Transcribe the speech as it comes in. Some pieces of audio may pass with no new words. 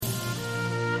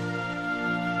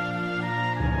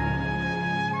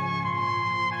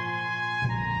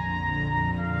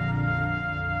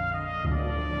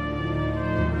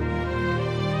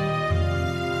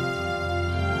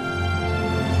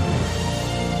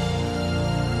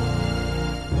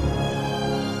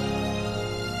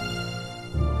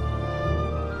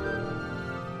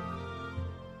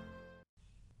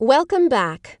Welcome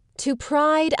back to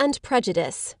Pride and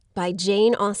Prejudice by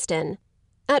Jane Austen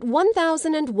at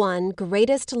 1001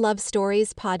 Greatest Love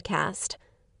Stories podcast.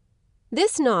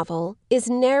 This novel is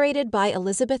narrated by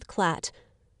Elizabeth Klett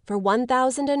for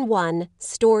 1001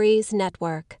 Stories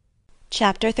Network.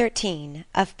 Chapter 13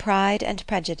 of Pride and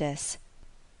Prejudice.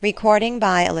 Recording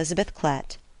by Elizabeth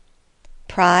Klett.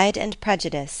 Pride and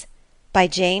Prejudice by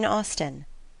Jane Austen.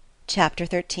 Chapter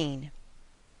 13.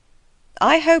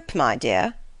 "I hope, my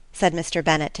dear," said Mr.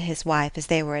 Bennet to his wife as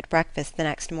they were at breakfast the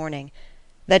next morning,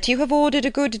 "that you have ordered a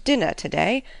good dinner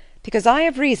to-day, because I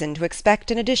have reason to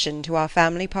expect an addition to our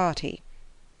family party."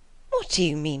 "What do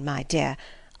you mean, my dear?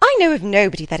 I know of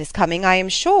nobody that is coming, I am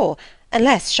sure,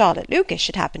 unless Charlotte Lucas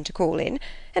should happen to call in,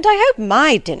 and I hope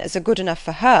my dinners are good enough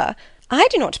for her. I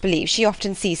do not believe she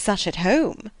often sees such at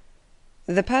home."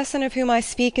 "The person of whom I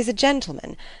speak is a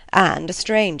gentleman, and a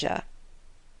stranger."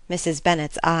 Mrs.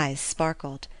 Bennet's eyes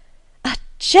sparkled. "A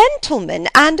gentleman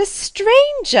and a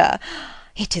stranger!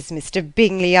 It is Mr.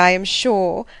 Bingley, I am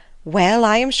sure. Well,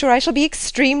 I am sure I shall be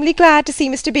extremely glad to see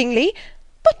Mr. Bingley.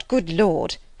 But, good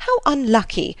Lord, how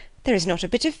unlucky! There is not a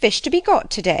bit of fish to be got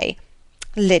to-day.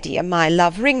 Lydia, my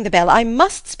love, ring the bell. I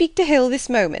must speak to Hill this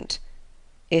moment."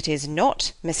 "It is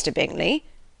not Mr. Bingley,"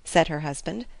 said her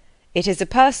husband. "It is a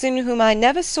person whom I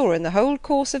never saw in the whole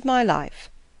course of my life."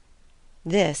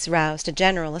 This roused a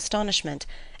general astonishment,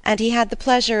 and he had the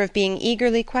pleasure of being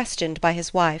eagerly questioned by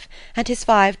his wife and his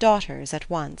 5 daughters at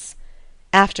once.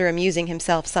 After amusing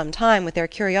himself some time with their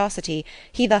curiosity,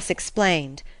 he thus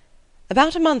explained: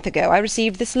 "About a month ago I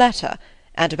received this letter,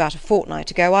 and about a fortnight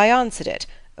ago I answered it,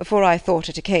 for I thought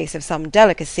it a case of some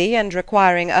delicacy and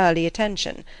requiring early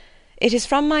attention. It is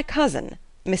from my cousin,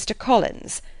 Mr.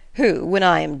 Collins, who, when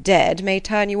I am dead, may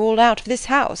turn you all out of this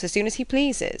house as soon as he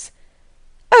pleases."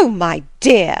 "Oh, my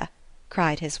dear!"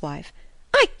 cried his wife,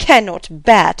 "I cannot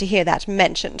bear to hear that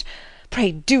mentioned.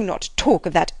 Pray do not talk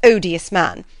of that odious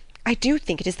man. I do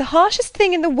think it is the harshest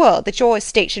thing in the world that your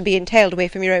estate should be entailed away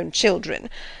from your own children,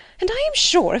 and I am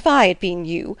sure if I had been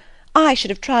you, I should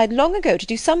have tried long ago to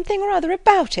do something or other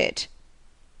about it."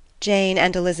 Jane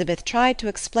and Elizabeth tried to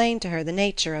explain to her the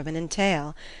nature of an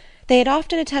entail. They had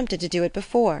often attempted to do it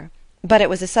before, but it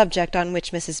was a subject on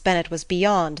which Mrs. Bennet was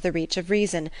beyond the reach of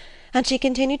reason, and she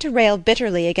continued to rail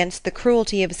bitterly against the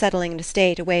cruelty of settling an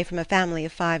estate away from a family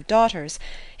of 5 daughters,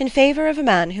 in favour of a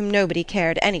man whom nobody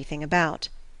cared anything about.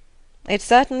 "It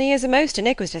certainly is a most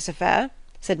iniquitous affair,"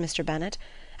 said Mr. Bennet,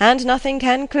 "and nothing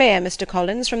can clear Mr.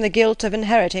 Collins from the guilt of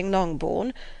inheriting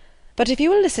Longbourn. But if you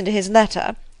will listen to his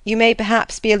letter, you may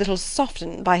perhaps be a little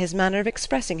softened by his manner of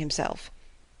expressing himself."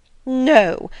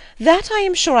 "No, that I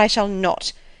am sure I shall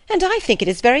not. And I think it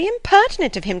is very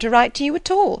impertinent of him to write to you at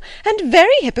all, and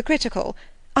very hypocritical.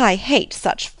 I hate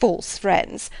such false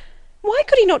friends. Why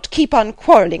could he not keep on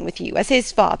quarrelling with you, as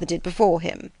his father did before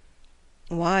him?"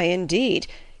 "Why, indeed,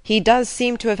 he does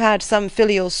seem to have had some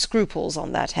filial scruples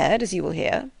on that head, as you will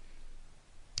hear."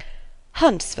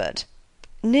 "Hunsford,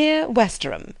 near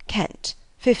Westerham, Kent,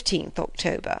 15th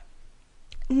October.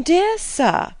 "Dear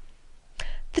Sir,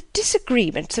 the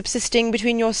disagreement subsisting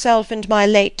between yourself and my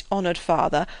late honoured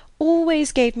father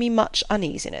always gave me much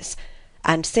uneasiness,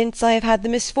 and since I have had the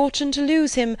misfortune to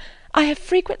lose him, I have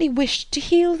frequently wished to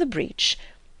heal the breach,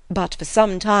 but for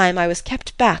some time I was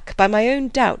kept back by my own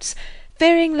doubts,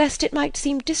 fearing lest it might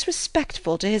seem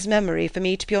disrespectful to his memory for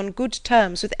me to be on good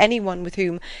terms with any one with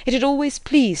whom it had always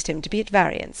pleased him to be at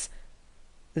variance."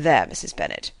 "There, Mrs.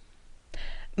 Bennet."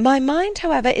 "My mind,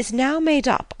 however, is now made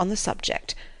up on the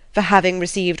subject, for having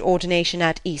received ordination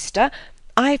at Easter,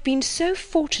 I have been so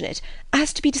fortunate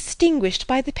as to be distinguished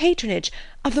by the patronage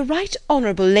of the Right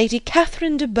Honourable Lady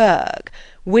Catherine de Bourgh,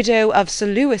 widow of Sir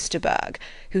Lewis de Bourgh,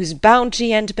 whose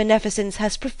bounty and beneficence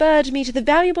has preferred me to the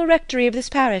valuable rectory of this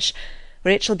parish,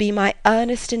 where it shall be my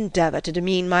earnest endeavour to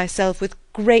demean myself with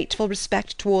grateful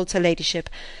respect towards her ladyship,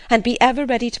 and be ever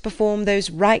ready to perform those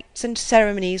rites and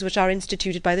ceremonies which are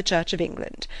instituted by the Church of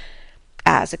England.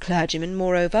 As a clergyman,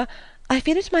 moreover, I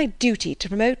feel it my duty to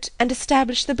promote and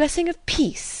establish the blessing of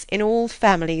peace in all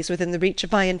families within the reach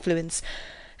of my influence,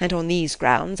 and on these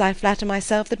grounds I flatter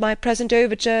myself that my present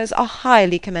overtures are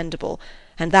highly commendable,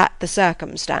 and that the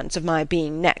circumstance of my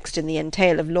being next in the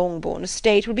entail of Longbourn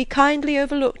estate will be kindly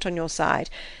overlooked on your side,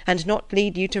 and not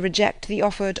lead you to reject the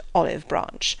offered olive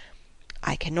branch.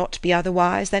 I cannot be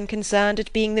otherwise than concerned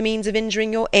at being the means of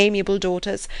injuring your amiable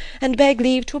daughters, and beg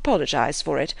leave to apologize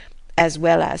for it, as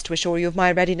well as to assure you of my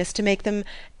readiness to make them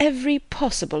every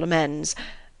possible amends.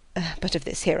 But of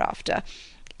this hereafter.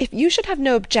 If you should have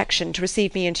no objection to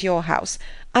receive me into your house,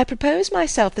 I propose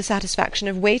myself the satisfaction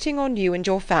of waiting on you and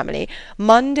your family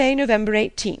Monday, November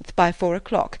 18th, by 4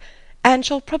 o'clock, and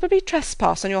shall probably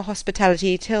trespass on your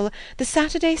hospitality till the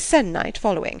Saturday se'nnight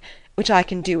following, which I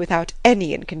can do without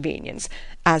any inconvenience,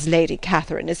 as Lady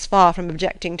Catherine is far from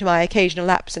objecting to my occasional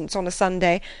absence on a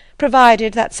Sunday,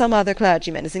 provided that some other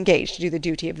clergyman is engaged to do the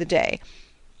duty of the day.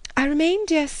 I remain,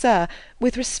 dear sir,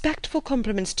 with respectful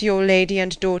compliments to your lady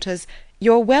and daughters,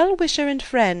 your well-wisher and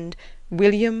friend,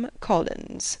 William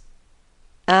Collins.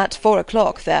 At 4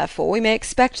 o'clock, therefore, we may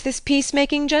expect this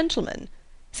peace-making gentleman,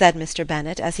 said Mr.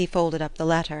 Bennet, as he folded up the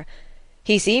letter.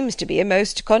 He seems to be a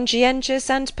most conscientious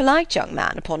and polite young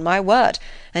man, upon my word,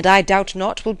 and I doubt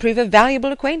not will prove a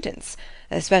valuable acquaintance,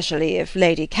 especially if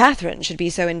Lady Catherine should be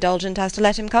so indulgent as to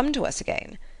let him come to us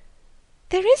again.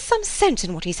 There is some sense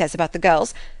in what he says about the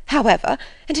girls, however,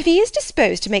 and if he is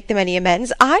disposed to make them any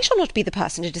amends, I shall not be the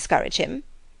person to discourage him.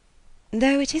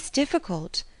 Though it is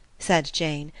difficult, said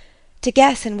Jane, to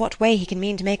guess in what way he can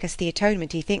mean to make us the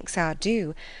atonement he thinks our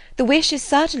due. The wish is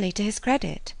certainly to his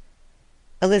credit.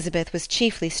 Elizabeth was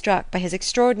chiefly struck by his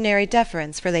extraordinary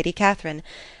deference for Lady Catherine,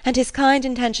 and his kind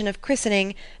intention of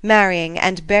christening, marrying,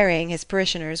 and burying his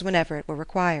parishioners whenever it were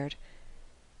required.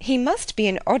 He must be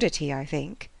an oddity, I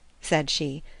think, said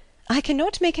she. I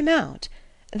cannot make him out.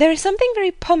 There is something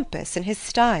very pompous in his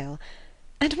style.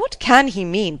 And what can he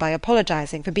mean by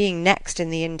apologizing for being next in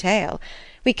the entail?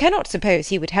 We cannot suppose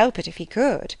he would help it if he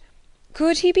could.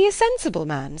 Could he be a sensible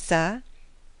man, sir?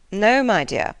 No, my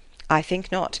dear, I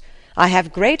think not. I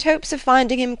have great hopes of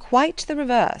finding him quite the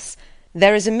reverse.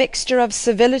 There is a mixture of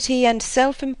civility and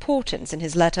self-importance in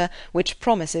his letter which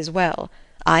promises well.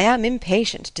 I am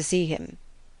impatient to see him.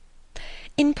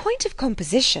 In point of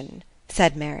composition,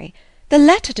 said Mary, the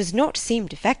letter does not seem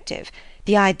defective.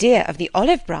 The idea of the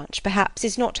olive branch, perhaps,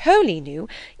 is not wholly new,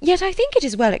 yet I think it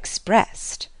is well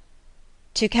expressed.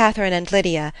 To Catherine and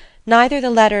Lydia, neither the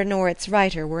letter nor its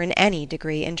writer were in any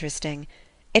degree interesting.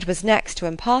 It was next to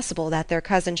impossible that their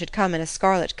cousin should come in a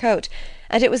scarlet coat,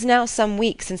 and it was now some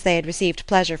weeks since they had received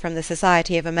pleasure from the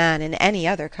society of a man in any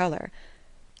other colour.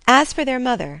 As for their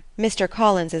mother, Mr.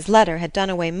 Collins's letter had done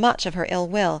away much of her ill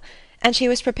will, and she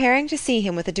was preparing to see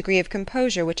him with a degree of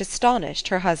composure which astonished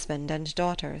her husband and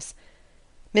daughters.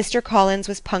 Mr. Collins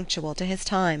was punctual to his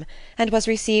time, and was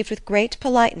received with great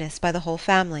politeness by the whole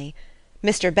family.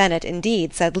 Mr. Bennet,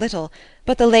 indeed, said little,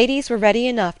 but the ladies were ready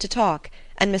enough to talk,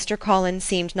 and Mr. Collins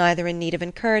seemed neither in need of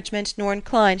encouragement nor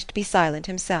inclined to be silent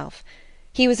himself.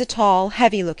 He was a tall,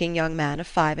 heavy-looking young man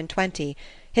of 25.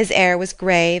 His air was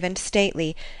grave and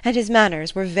stately, and his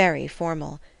manners were very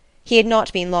formal. He had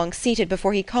not been long seated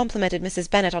before he complimented Mrs.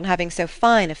 Bennet on having so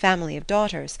fine a family of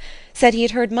daughters, said he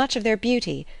had heard much of their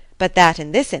beauty, but that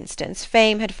in this instance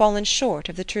fame had fallen short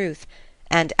of the truth,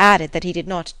 and added that he did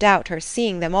not doubt her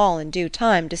seeing them all in due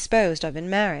time disposed of in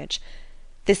marriage.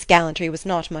 This gallantry was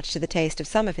not much to the taste of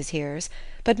some of his hearers,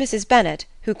 but Mrs. Bennet,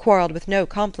 who quarrelled with no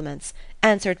compliments,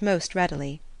 answered most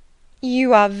readily.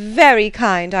 You are very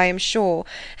kind, I am sure,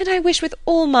 and I wish with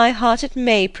all my heart it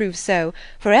may prove so,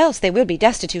 for else they will be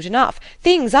destitute enough.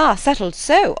 Things are settled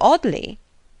so oddly.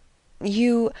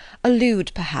 You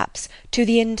allude, perhaps, to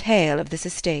the entail of this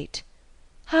estate.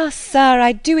 Ah, sir,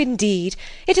 I do indeed.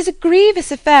 It is a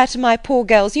grievous affair to my poor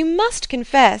girls, you must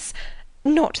confess.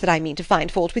 Not that I mean to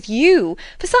find fault with you,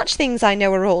 for such things I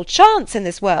know are all chance in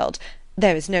this world.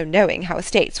 There is no knowing how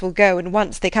estates will go when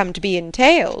once they come to be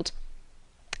entailed.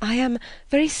 I am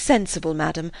very sensible,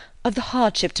 madam, of the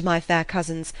hardship to my fair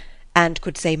cousins, and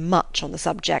could say much on the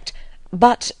subject,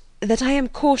 but that I am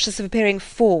cautious of appearing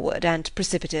forward and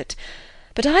precipitate.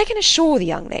 But I can assure the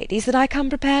young ladies that I come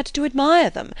prepared to admire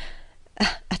them.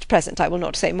 At present I will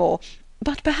not say more,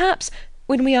 but perhaps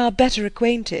when we are better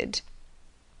acquainted.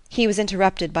 He was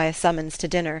interrupted by a summons to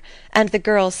dinner, and the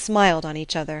girls smiled on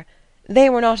each other. They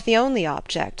were not the only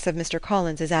objects of Mr.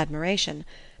 Collins's admiration.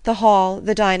 The hall,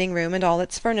 the dining-room, and all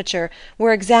its furniture,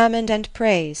 were examined and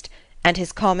praised, and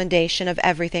his commendation of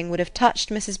everything would have touched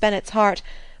Mrs. Bennet's heart,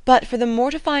 but for the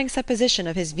mortifying supposition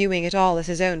of his viewing it all as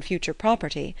his own future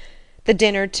property. The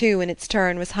dinner, too, in its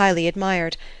turn, was highly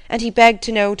admired, and he begged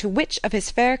to know to which of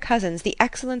his fair cousins the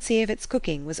excellency of its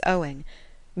cooking was owing.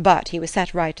 But he was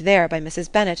set right there by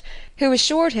Mrs. Bennet, who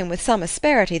assured him with some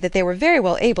asperity that they were very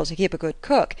well able to keep a good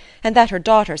cook, and that her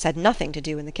daughters had nothing to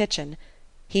do in the kitchen.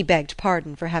 He begged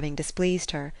pardon for having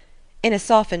displeased her. In a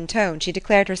softened tone she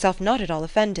declared herself not at all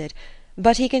offended,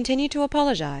 but he continued to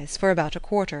apologize for about a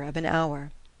quarter of an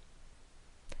hour.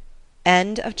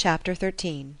 End of chapter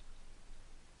 13.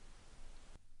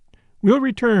 We'll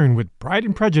return with Pride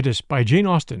and Prejudice by Jane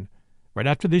Austen right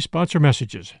after these sponsor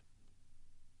messages.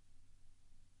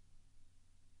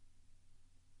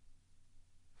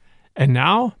 And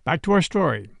now, back to our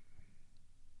story.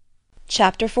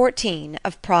 Chapter 14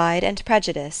 of Pride and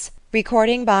Prejudice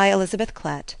Recording by Elizabeth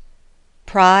Klett.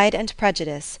 Pride and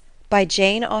Prejudice by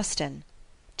Jane Austen.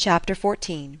 Chapter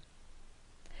 14.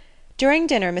 During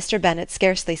dinner Mr. Bennet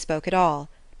scarcely spoke at all,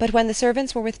 but when the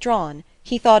servants were withdrawn,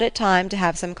 he thought it time to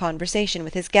have some conversation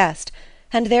with his guest,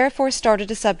 and therefore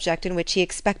started a subject in which he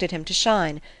expected him to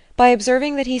shine, by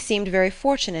observing that he seemed very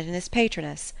fortunate in his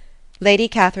patroness. Lady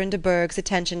Catherine de Bourgh's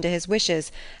attention to his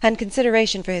wishes, and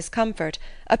consideration for his comfort,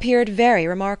 appeared very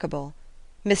remarkable.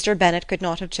 Mr. Bennet could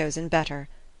not have chosen better.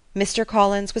 Mr.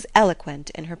 Collins was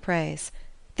eloquent in her praise.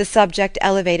 The subject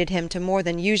elevated him to more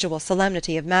than usual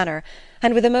solemnity of manner,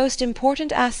 and with a most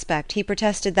important aspect he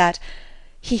protested that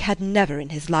he had never in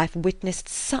his life witnessed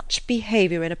such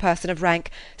behaviour in a person of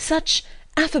rank, such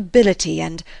affability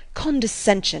and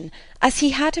condescension, as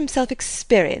he had himself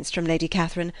experienced from Lady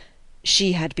Catherine.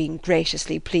 She had been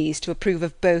graciously pleased to approve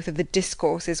of both of the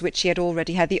discourses which he had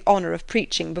already had the honour of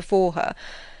preaching before her.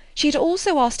 She had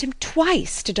also asked him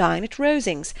twice to dine at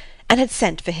Rosings, and had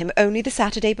sent for him only the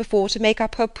Saturday before to make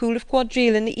up her pool of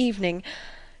quadrille in the evening.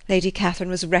 Lady Catherine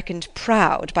was reckoned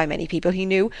proud by many people he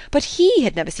knew, but he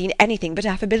had never seen anything but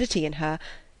affability in her.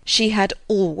 She had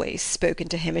always spoken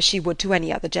to him as she would to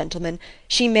any other gentleman.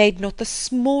 She made not the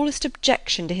smallest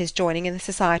objection to his joining in the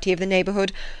society of the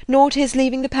neighbourhood, nor to his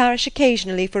leaving the parish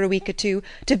occasionally for a week or two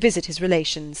to visit his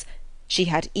relations. She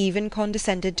had even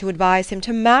condescended to advise him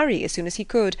to marry as soon as he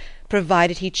could,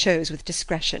 provided he chose with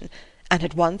discretion, and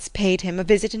had once paid him a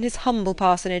visit in his humble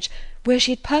parsonage, where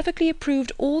she had perfectly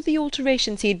approved all the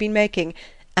alterations he had been making,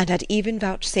 and had even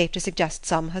vouchsafed to suggest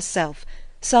some herself,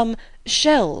 some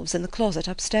shelves in the closet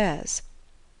upstairs.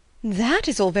 "That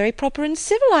is all very proper and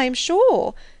civil, I am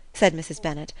sure," said Mrs.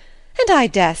 Bennet, "and I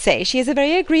dare say she is a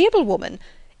very agreeable woman.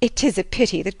 It is a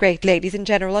pity that great ladies in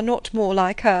general are not more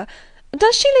like her.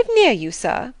 Does she live near you,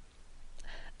 sir?"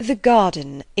 "The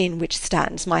garden in which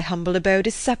stands my humble abode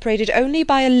is separated only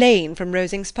by a lane from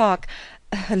Rosings Park,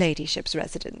 her ladyship's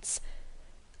residence."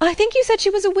 "I think you said she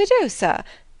was a widow, sir.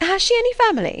 Has she any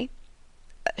family?"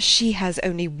 "She has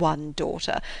only one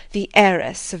daughter, the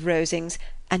heiress of Rosings,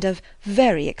 and of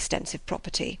very extensive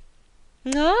property."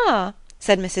 "Ah,"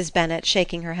 said Mrs. Bennet,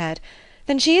 shaking her head,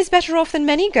 "then she is better off than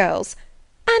many girls.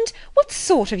 And what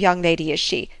sort of young lady is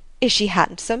she? Is she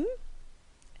handsome?"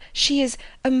 "She is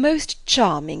a most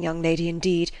charming young lady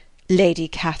indeed. Lady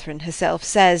Catherine herself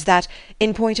says that,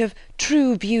 in point of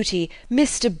true beauty,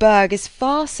 Miss de Bourgh is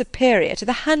far superior to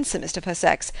the handsomest of her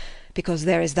sex, because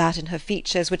there is that in her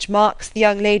features which marks the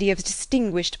young lady of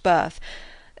distinguished birth.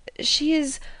 She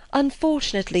is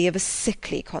unfortunately of a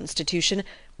sickly constitution,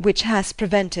 which has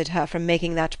prevented her from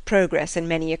making that progress in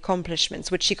many accomplishments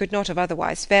which she could not have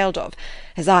otherwise failed of,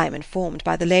 as I am informed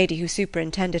by the lady who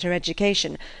superintended her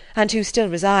education, and who still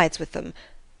resides with them.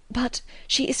 But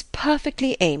she is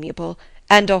perfectly amiable,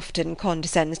 and often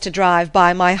condescends to drive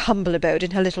by my humble abode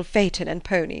in her little phaeton and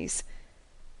ponies."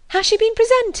 "Has she been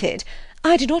presented?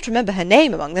 I do not remember her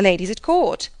name among the ladies at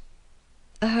court."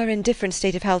 "Her indifferent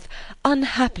state of health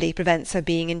unhappily prevents her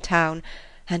being in town,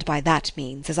 and by that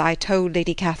means, as I told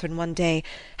Lady Catherine one day,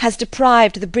 has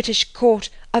deprived the British court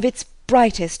of its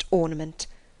brightest ornament.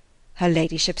 Her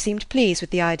ladyship seemed pleased with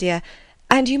the idea,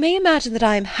 and you may imagine that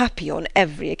I am happy on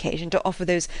every occasion to offer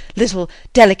those little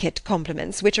delicate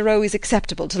compliments which are always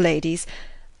acceptable to ladies.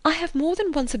 I have more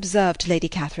than once observed to Lady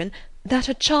Catherine that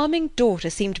her charming daughter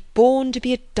seemed born to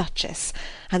be a duchess,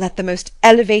 and that the most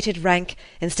elevated rank,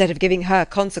 instead of giving her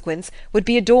consequence, would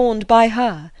be adorned by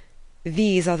her.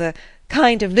 These are the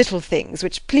kind of little things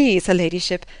which please her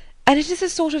ladyship, and it is a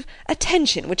sort of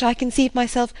attention which I conceive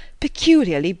myself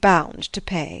peculiarly bound to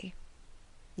pay."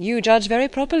 "You judge very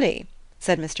properly,"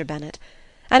 said Mr. Bennet,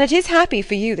 "and it is happy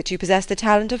for you that you possess the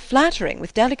talent of flattering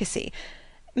with delicacy.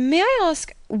 May I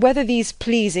ask whether these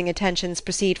pleasing attentions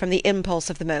proceed from the impulse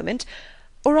of the moment,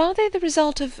 or are they the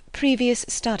result of previous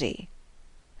study?"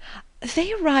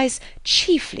 "They arise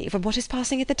chiefly from what is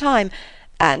passing at the time,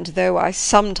 and though I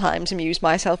sometimes amuse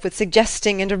myself with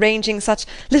suggesting and arranging such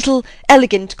little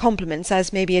elegant compliments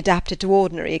as may be adapted to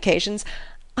ordinary occasions,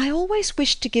 I always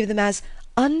wish to give them as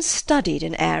unstudied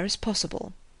an air as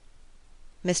possible."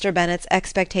 Mr. Bennet's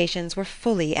expectations were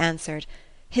fully answered.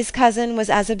 His cousin was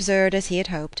as absurd as he had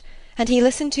hoped, and he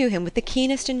listened to him with the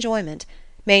keenest enjoyment,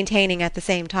 maintaining at the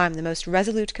same time the most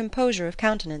resolute composure of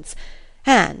countenance,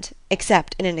 and,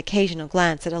 except in an occasional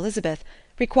glance at Elizabeth,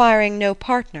 requiring no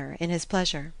partner in his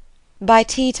pleasure. By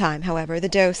tea-time, however, the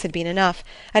dose had been enough,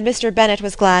 and Mr. Bennet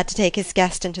was glad to take his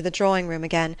guest into the drawing-room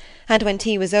again, and when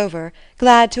tea was over,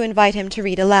 glad to invite him to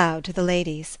read aloud to the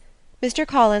ladies. Mr.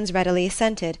 Collins readily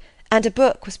assented, and a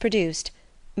book was produced,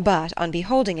 but on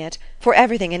beholding it, for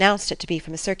everything announced it to be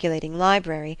from a circulating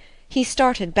library, He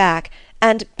started back,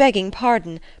 and, begging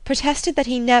pardon, protested that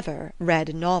he never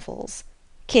read novels.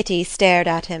 Kitty stared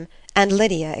at him, and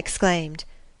Lydia exclaimed.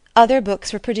 Other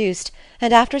books were produced,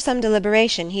 and after some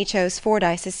deliberation he chose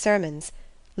Fordyce's Sermons.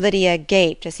 Lydia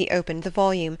gaped as he opened the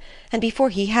volume, and before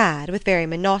he had, with very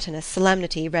monotonous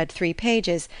solemnity, read 3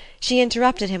 pages, she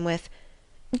interrupted him with,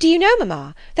 "Do you know,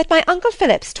 mamma, that my Uncle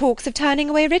Phillips talks of turning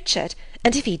away Richard,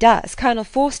 and if he does, Colonel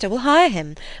Forster will hire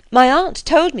him. My aunt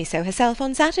told me so herself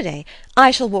on Saturday.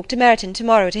 I shall walk to Meryton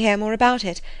to-morrow to hear more about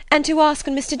it, and to ask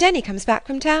when Mr. Denny comes back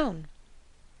from town."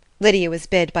 Lydia was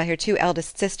bid by her 2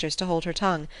 eldest sisters to hold her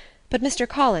tongue, but Mr.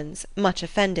 Collins, much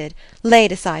offended,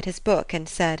 laid aside his book and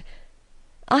said,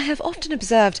 "I have often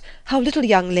observed how little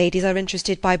young ladies are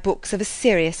interested by books of a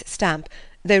serious stamp,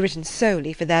 though written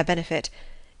solely for their benefit.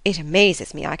 It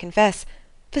amazes me, I confess,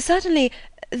 for certainly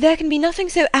there can be nothing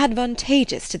so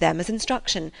advantageous to them as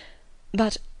instruction.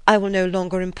 But I will no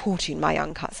longer importune my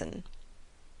young cousin."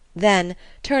 Then,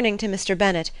 turning to Mr.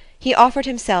 Bennet, he offered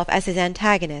himself as his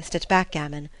antagonist at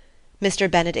backgammon.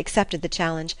 Mr. Bennet accepted the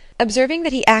challenge, observing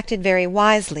that he acted very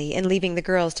wisely in leaving the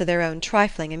girls to their own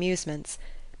trifling amusements.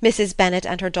 Mrs. Bennet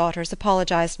and her daughters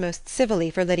apologized most civilly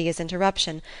for Lydia's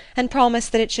interruption, and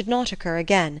promised that it should not occur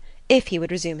again, if he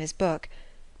would resume his book.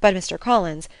 But Mr.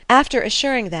 Collins, after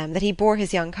assuring them that he bore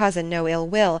his young cousin no ill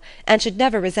will, and should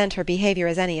never resent her behaviour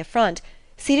as any affront,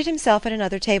 seated himself at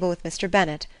another table with Mr.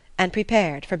 Bennet, and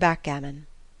prepared for backgammon.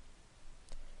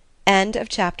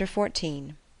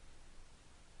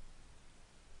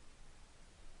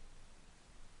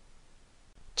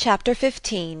 Chapter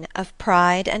 15 of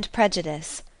Pride and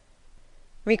Prejudice.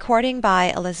 Recording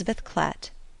by Elizabeth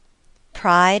Klett.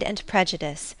 Pride and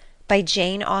Prejudice, by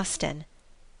Jane Austen.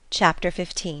 Chapter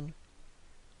 15.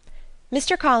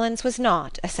 Mr. Collins was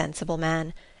not a sensible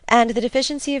man, and the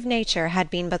deficiency of nature had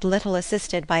been but little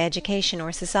assisted by education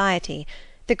or society,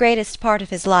 the greatest part of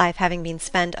his life having been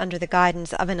spent under the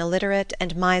guidance of an illiterate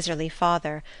and miserly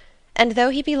father, and though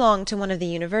he belonged to one of the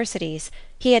universities,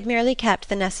 he had merely kept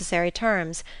the necessary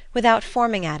terms, without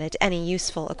forming at it any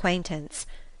useful acquaintance.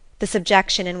 The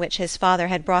subjection in which his father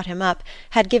had brought him up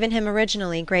had given him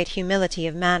originally great humility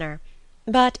of manner,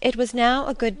 but it was now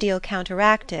a good deal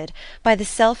counteracted by the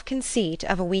self-conceit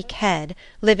of a weak head,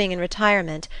 living in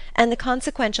retirement, and the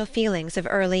consequential feelings of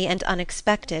early and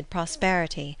unexpected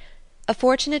prosperity. A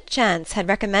fortunate chance had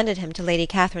recommended him to Lady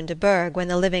Catherine de Bourgh when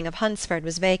the living of Hunsford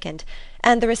was vacant,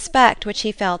 and the respect which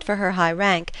he felt for her high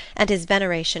rank, and his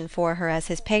veneration for her as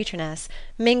his patroness,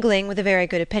 mingling with a very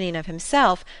good opinion of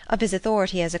himself, of his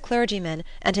authority as a clergyman,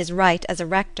 and his right as a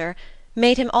rector,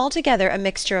 made him altogether a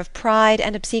mixture of pride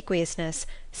and obsequiousness,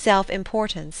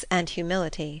 self-importance and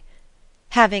humility.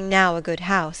 Having now a good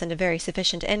house and a very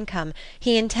sufficient income,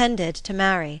 he intended to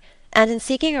marry, and in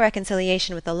seeking a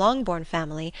reconciliation with the Longbourn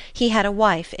family he had a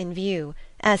wife in view,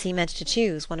 as he meant to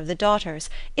choose one of the daughters,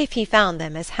 if he found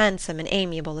them as handsome and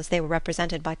amiable as they were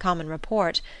represented by common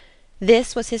report.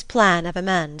 This was his plan of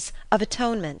amends, of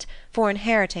atonement, for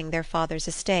inheriting their father's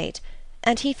estate,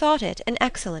 and he thought it an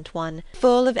excellent one,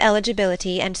 full of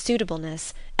eligibility and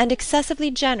suitableness, and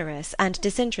excessively generous and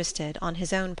disinterested on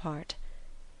his own part.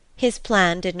 His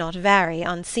plan did not vary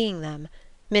on seeing them.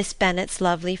 Miss Bennet's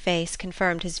lovely face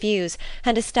confirmed his views,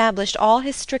 and established all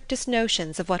his strictest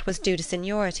notions of what was due to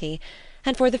seniority,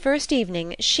 and for the first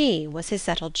evening she was his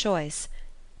settled choice.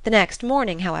 The next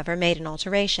morning, however, made an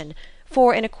alteration,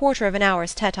 for in a quarter of an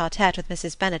hour's tête-à-tête with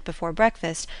Mrs. Bennet before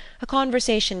breakfast, a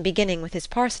conversation beginning with his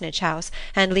parsonage house,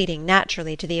 and leading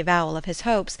naturally to the avowal of his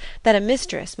hopes that a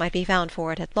mistress might be found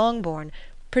for it at Longbourn,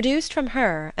 produced from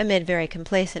her, amid very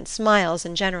complacent smiles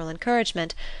and general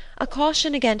encouragement, a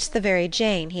caution against the very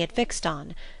Jane he had fixed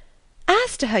on.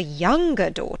 As to her younger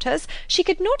daughters, she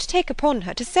could not take upon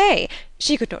her to say,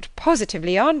 she could not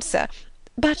positively answer,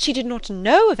 but she did not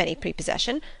know of any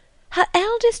prepossession. Her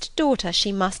eldest daughter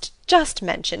she must just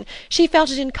mention, she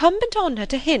felt it incumbent on her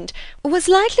to hint, was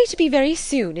likely to be very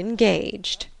soon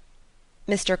engaged.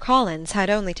 Mr. Collins had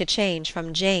only to change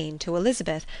from Jane to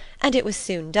Elizabeth, and it was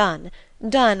soon done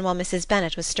while Mrs.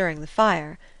 Bennet was stirring the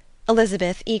fire.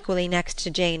 Elizabeth, equally next to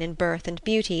Jane in birth and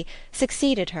beauty,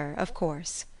 succeeded her, of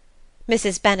course.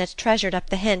 Mrs. Bennet treasured up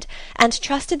the hint, and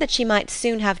trusted that she might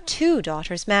soon have 2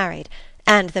 daughters married,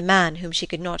 and the man whom she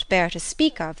could not bear to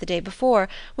speak of the day before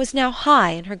was now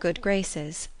high in her good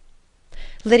graces.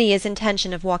 Lydia's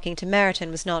intention of walking to Meryton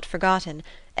was not forgotten.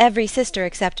 Every sister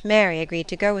except Mary agreed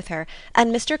to go with her,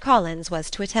 and Mr. Collins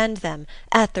was to attend them,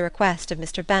 at the request of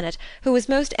Mr. Bennet, who was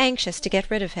most anxious to get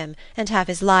rid of him, and have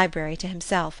his library to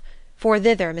himself, for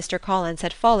thither Mr. Collins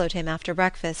had followed him after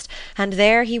breakfast, and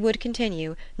there he would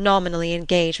continue, nominally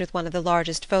engaged with one of the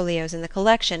largest folios in the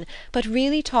collection, but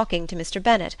really talking to Mr.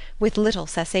 Bennet, with little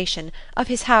cessation, of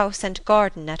his house and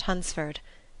garden at Hunsford.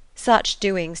 Such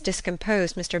doings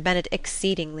discomposed Mr. Bennet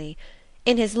exceedingly.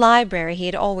 In his library he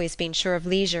had always been sure of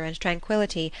leisure and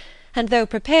tranquillity, and though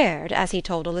prepared, as he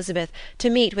told Elizabeth, to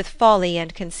meet with folly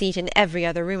and conceit in every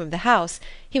other room of the house,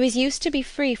 he was used to be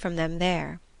free from them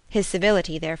there. His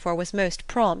civility, therefore, was most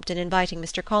prompt in inviting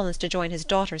Mr. Collins to join his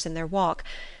daughters in their walk,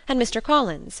 and Mr.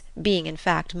 Collins, being in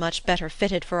fact much better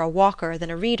fitted for a walker than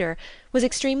a reader, was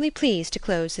extremely pleased to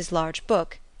close his large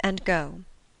book and go.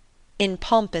 In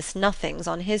pompous nothings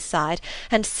on his side,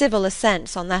 and civil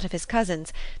assents on that of his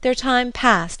cousins, their time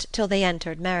passed till they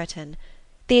entered Meryton.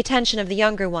 The attention of the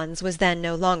younger ones was then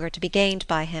no longer to be gained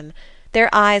by him. Their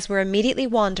eyes were immediately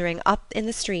wandering up in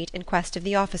the street in quest of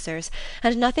the officers,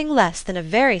 and nothing less than a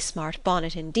very smart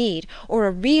bonnet indeed, or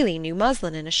a really new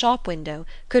muslin in a shop window,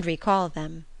 could recall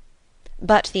them.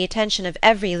 But the attention of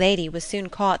every lady was soon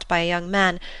caught by a young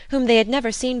man whom they had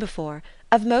never seen before,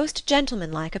 of most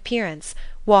gentlemanlike appearance,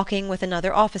 walking with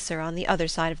another officer on the other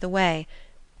side of the way.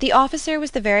 The officer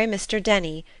was the very Mr.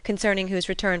 Denny, concerning whose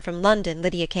return from London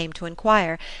Lydia came to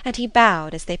inquire, and he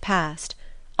bowed as they passed.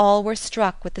 All were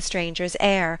struck with the stranger's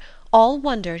air, all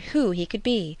wondered who he could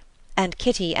be, and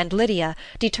Kitty and Lydia,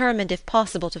 determined if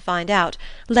possible to find out,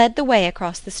 led the way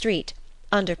across the street,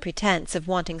 under pretence of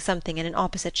wanting something in an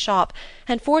opposite shop,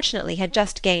 and fortunately had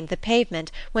just gained the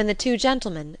pavement when the two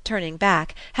gentlemen, turning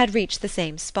back, had reached the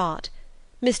same spot.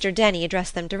 Mr. Denny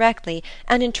addressed them directly,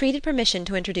 and entreated permission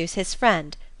to introduce his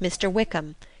friend, Mr.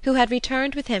 Wickham, who had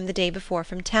returned with him the day before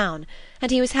from town,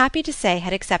 and he was happy to say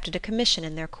had accepted a commission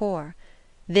in their corps.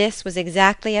 This was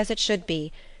exactly as it should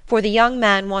be, for the young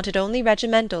man wanted only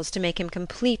regimentals to make him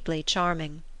completely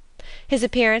charming. His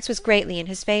appearance was greatly in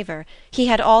his favour. He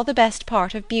had all the best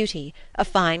part of beauty, a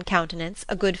fine countenance,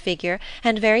 a good figure,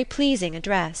 and very pleasing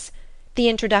address. The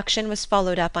introduction was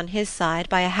followed up on his side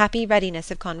by a happy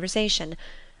readiness of conversation,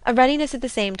 a readiness at the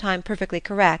same time perfectly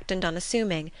correct and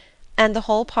unassuming, and the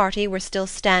whole party were still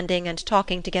standing and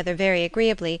talking together very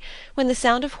agreeably when the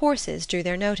sound of horses drew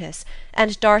their notice,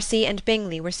 and Darcy and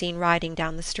Bingley were seen riding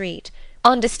down the street.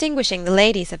 On distinguishing the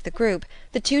ladies of the group,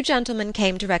 the two gentlemen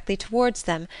came directly towards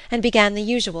them and began the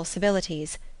usual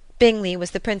civilities. Bingley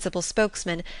was the principal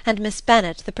spokesman, and Miss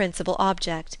Bennet the principal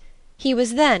object. He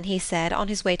was then, he said, on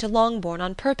his way to Longbourn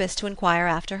on purpose to inquire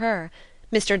after her.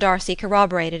 Mr. Darcy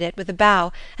corroborated it with a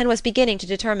bow, and was beginning to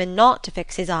determine not to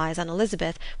fix his eyes on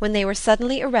Elizabeth, when they were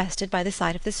suddenly arrested by the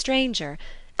sight of the stranger,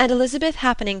 and Elizabeth,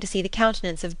 happening to see the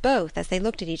countenance of both as they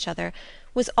looked at each other,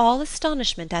 was all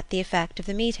astonishment at the effect of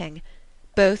the meeting.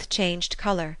 Both changed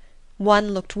colour.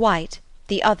 One looked white,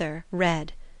 the other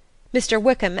red. Mr.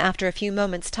 Wickham after a few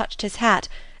moments touched his hat,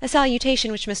 a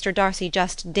salutation which Mr. Darcy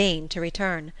just deigned to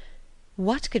return.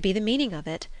 What could be the meaning of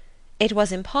it? It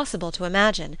was impossible to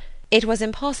imagine. It was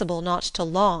impossible not to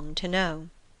long to know.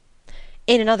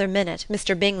 In another minute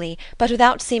Mr. Bingley, but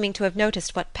without seeming to have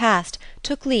noticed what passed,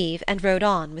 took leave and rode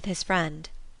on with his friend.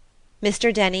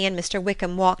 Mr. Denny and Mr.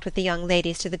 Wickham walked with the young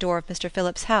ladies to the door of Mr.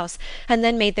 Phillips's house, and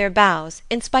then made their bows,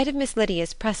 in spite of Miss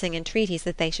Lydia's pressing entreaties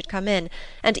that they should come in,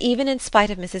 and even in spite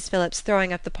of Mrs. Phillips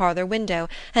throwing up the parlour window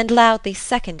and loudly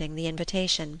seconding the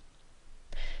invitation.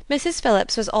 Mrs.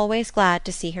 Phillips was always glad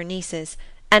to see her nieces,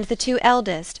 and the two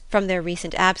eldest, from their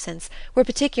recent absence, were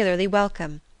particularly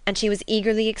welcome, and she was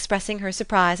eagerly expressing her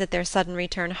surprise at their sudden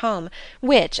return home,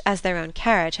 which, as their own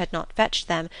carriage had not fetched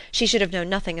them, she should have known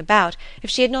nothing about, if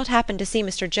she had not happened to see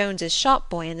Mr. Jones's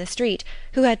shop-boy in the street,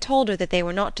 who had told her that they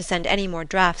were not to send any more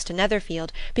draughts to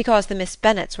Netherfield, because the Miss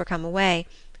Bennets were come away,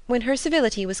 when her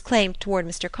civility was claimed toward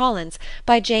Mr. Collins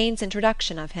by Jane's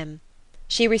introduction of him.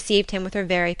 She received him with her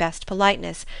very best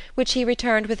politeness, which he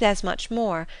returned with as much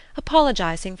more,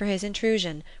 apologizing for his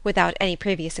intrusion, without any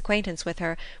previous acquaintance with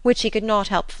her, which he could not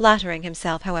help flattering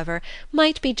himself, however,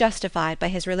 might be justified by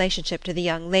his relationship to the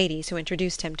young ladies who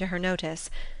introduced him to her notice.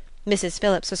 Mrs.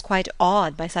 Phillips was quite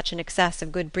awed by such an excess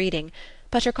of good breeding,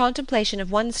 but her contemplation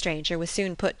of one stranger was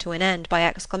soon put to an end by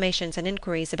exclamations and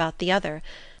inquiries about the other,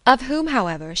 of whom,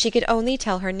 however, she could only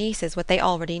tell her nieces what they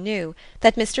already knew,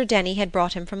 that Mr. Denny had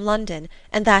brought him from London,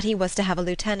 and that he was to have a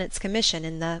lieutenant's commission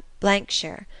in the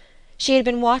shire. She had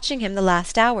been watching him the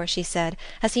last hour, she said,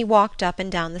 as he walked up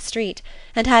and down the street,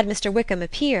 and had Mr. Wickham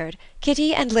appeared,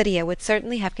 Kitty and Lydia would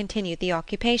certainly have continued the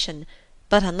occupation,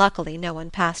 but unluckily no one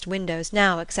passed windows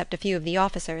now except a few of the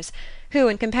officers, who,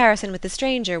 in comparison with the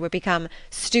stranger, were become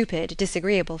stupid,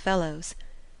 disagreeable fellows.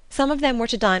 Some of them were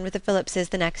to dine with the Phillipses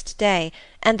the next day,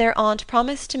 and their aunt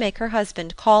promised to make her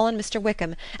husband call on Mr.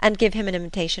 Wickham and give him an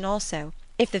invitation also,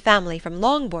 if the family from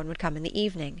Longbourn would come in the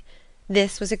evening.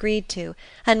 This was agreed to,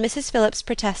 and Mrs. Phillips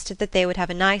protested that they would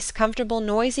have a nice comfortable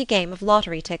noisy game of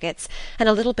lottery tickets and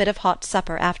a little bit of hot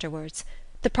supper afterwards.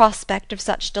 The prospect of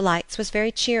such delights was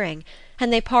very cheering,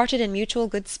 and they parted in mutual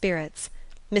good spirits.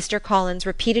 Mr. Collins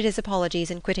repeated his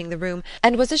apologies in quitting the room,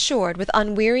 and was assured with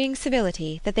unwearying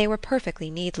civility that they were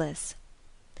perfectly needless.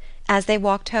 As they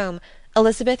walked home,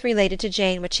 Elizabeth related to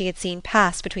Jane what she had seen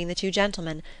pass between the two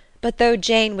gentlemen, but though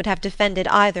Jane would have defended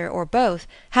either or both,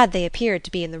 had they appeared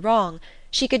to be in the wrong,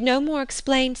 she could no more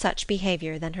explain such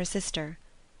behaviour than her sister.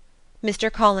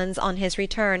 Mr. Collins, on his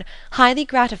return, highly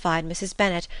gratified Mrs.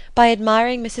 Bennet by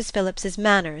admiring Mrs. Phillips's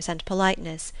manners and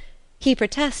politeness. He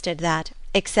protested that,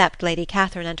 except Lady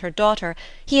Catherine and her daughter,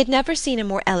 he had never seen a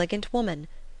more elegant woman,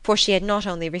 for she had not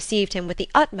only received him with the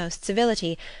utmost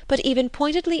civility, but even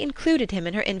pointedly included him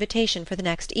in her invitation for the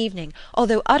next evening,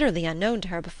 although utterly unknown to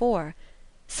her before.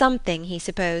 Something, he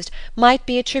supposed, might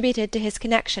be attributed to his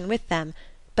connection with them,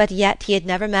 but yet he had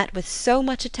never met with so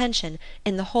much attention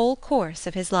in the whole course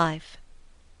of his life.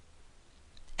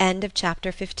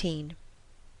 Chapter 16.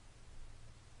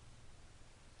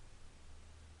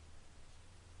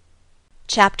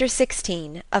 Chapter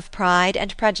 16 of Pride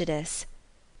and Prejudice.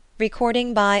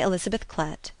 Recording by Elizabeth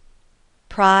Klett.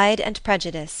 Pride and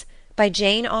Prejudice by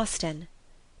Jane Austen.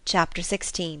 Chapter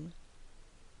 16.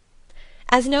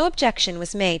 As no objection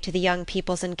was made to the young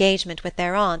people's engagement with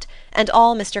their aunt, and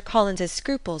all Mr. Collins's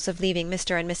scruples of leaving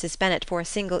Mr. and Mrs. Bennet for a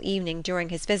single evening during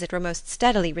his visit were most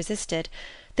steadily resisted,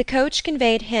 the coach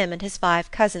conveyed him and his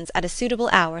 5 cousins at a suitable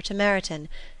hour to Meryton,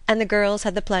 and the girls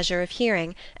had the pleasure of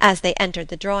hearing, as they entered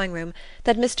the drawing-room,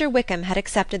 that Mr. Wickham had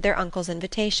accepted their uncle's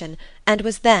invitation, and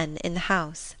was then in the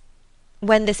house.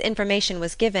 When this information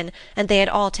was given, and they had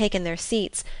all taken their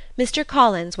seats, Mr.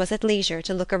 Collins was at leisure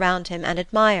to look around him and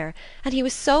admire, and he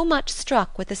was so much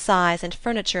struck with the size and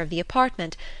furniture of the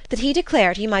apartment that he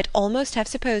declared he might almost have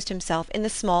supposed himself in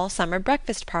the small summer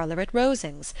breakfast-parlour at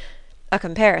Rosings, a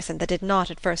comparison that did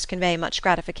not at first convey much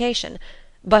gratification.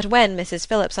 But when Mrs.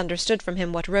 Phillips understood from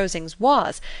him what Rosings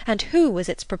was, and who was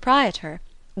its proprietor,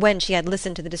 when she had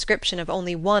listened to the description of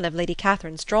only one of Lady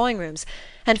Catherine's drawing-rooms,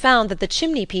 and found that the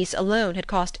chimney-piece alone had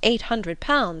cost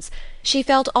 £800, she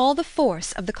felt all the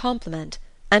force of the compliment,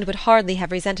 and would hardly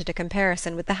have resented a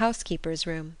comparison with the housekeeper's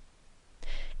room.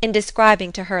 In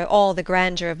describing to her all the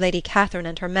grandeur of Lady Catherine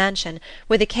and her mansion,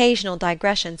 with occasional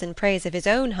digressions in praise of his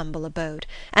own humble abode,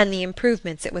 and the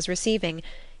improvements it was receiving,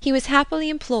 he was happily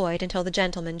employed until the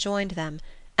gentlemen joined them,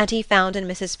 and he found in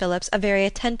Mrs. Phillips a very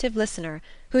attentive listener,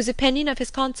 whose opinion of his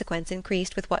consequence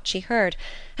increased with what she heard,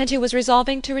 and who was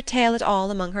resolving to retail it all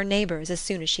among her neighbours as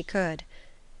soon as she could.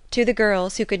 To the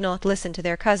girls, who could not listen to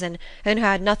their cousin, and who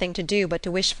had nothing to do but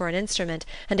to wish for an instrument,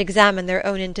 and examine their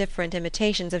own indifferent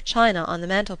imitations of china on the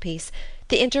mantelpiece,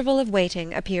 the interval of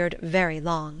waiting appeared very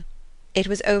long. It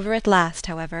was over at last,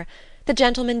 however. The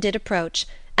gentlemen did approach,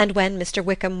 and when Mr.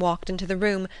 Wickham walked into the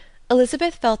room,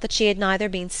 Elizabeth felt that she had neither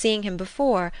been seeing him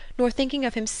before nor thinking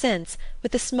of him since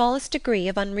with the smallest degree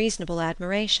of unreasonable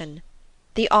admiration.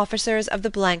 The officers of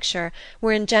the shire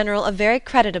were in general a very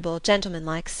creditable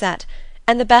gentlemanlike set,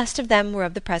 and the best of them were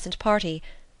of the present party,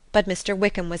 but Mr.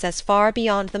 Wickham was as far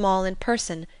beyond them all in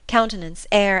person, countenance,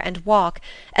 air, and walk,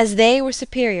 as they were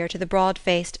superior to the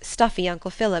broad-faced, stuffy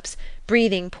Uncle Phillips,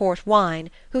 breathing port wine,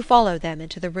 who followed them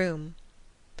into the room.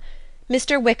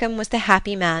 Mr. Wickham was the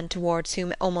happy man towards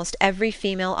whom almost every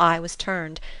female eye was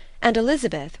turned, and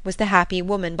Elizabeth was the happy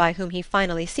woman by whom he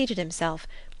finally seated himself,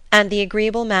 and the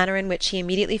agreeable manner in which he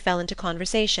immediately fell into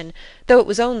conversation, though it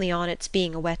was only on its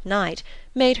being a wet night,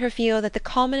 made her feel that the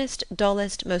commonest,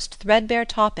 dullest, most threadbare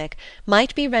topic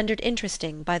might be rendered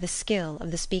interesting by the skill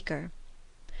of the speaker.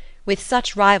 With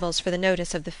such rivals for the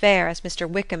notice of the fair as Mr.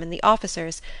 Wickham and the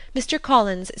officers, Mr.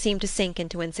 Collins seemed to sink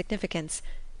into insignificance.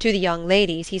 To the young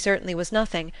ladies he certainly was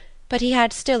nothing, but he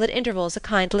had still at intervals a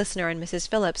kind listener in Mrs.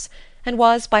 Phillips, and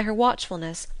was, by her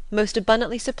watchfulness, most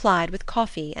abundantly supplied with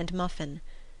coffee and muffin.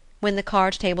 When the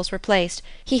card-tables were placed,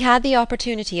 he had the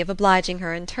opportunity of obliging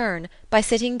her in turn by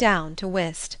sitting down to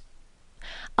whist.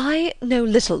 "I know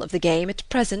little of the game at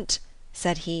present,"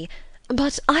 said he,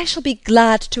 "but I shall be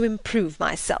glad to improve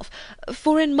myself,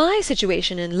 for in my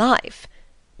situation in life—"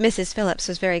 Mrs. Phillips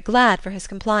was very glad for his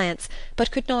compliance,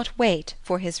 but could not wait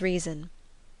for his reason.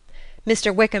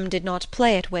 Mr. Wickham did not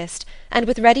play at whist, and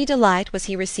with ready delight was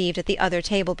he received at the other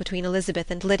table between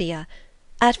Elizabeth and Lydia.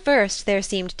 At first there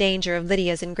seemed danger of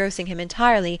Lydia's engrossing him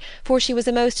entirely, for she was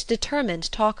a most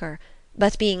determined talker,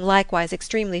 but being likewise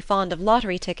extremely fond of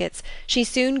lottery tickets, she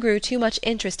soon grew too much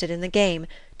interested in the game,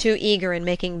 too eager in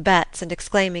making bets and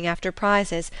exclaiming after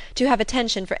prizes, to have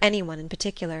attention for any one in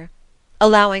particular.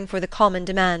 Allowing for the common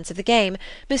demands of the game,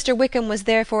 Mr. Wickham was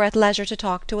therefore at leisure to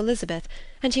talk to Elizabeth,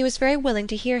 and she was very willing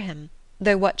to hear him,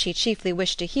 though what she chiefly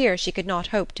wished to hear she could not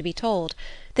hope to be told,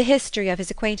 the history of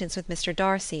his acquaintance with Mr.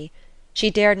 Darcy.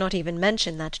 She dared not even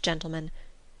mention that gentleman.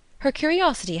 Her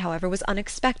curiosity, however, was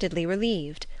unexpectedly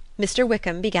relieved. Mr.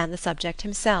 Wickham began the subject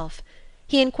himself.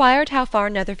 He inquired how far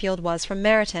Netherfield was from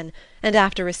Meryton, and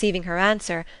after receiving her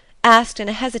answer, asked in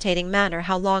a hesitating manner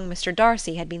how long Mr.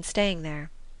 Darcy had been staying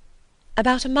there.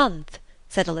 "About a month,"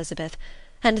 said Elizabeth,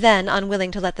 and then,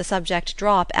 unwilling to let the subject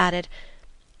drop, added,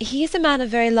 "He is a man of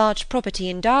very large property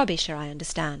in Derbyshire, I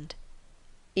understand."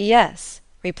 "Yes,"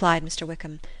 replied Mr.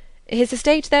 Wickham. "His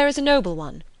estate there is a noble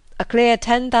one, a clear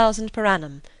 10,000 per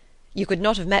annum. You could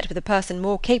not have met with a person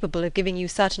more capable of giving you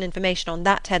certain information on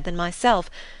that head than myself,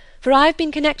 for I have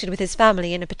been connected with his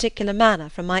family in a particular manner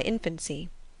from my infancy."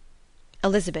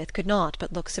 Elizabeth could not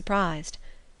but look surprised.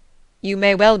 "You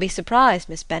may well be surprised,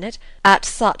 Miss Bennet, at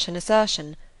such an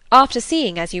assertion, after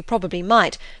seeing, as you probably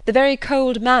might, the very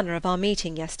cold manner of our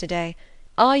meeting yesterday.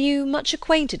 Are you much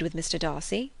acquainted with Mr.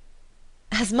 Darcy?"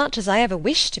 "As much as I ever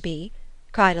wish to be,"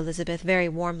 cried Elizabeth very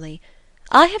warmly.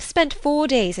 "I have spent 4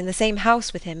 days in the same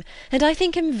house with him, and I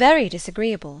think him very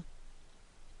disagreeable."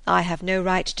 "I have no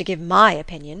right to give my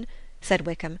opinion," said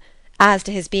Wickham, "as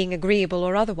to his being agreeable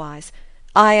or otherwise.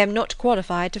 I am not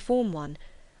qualified to form one.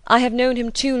 I have known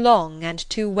him too long and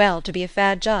too well to be a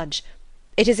fair judge.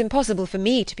 It is impossible for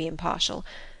me to be impartial.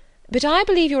 But I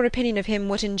believe your opinion of him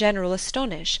would in general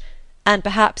astonish, and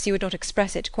perhaps you would not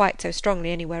express it quite so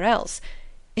strongly anywhere else.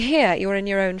 Here you are in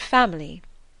your own family."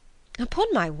 "Upon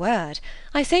my word,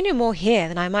 I say no more here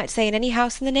than I might say in any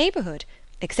house in the neighbourhood,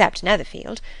 except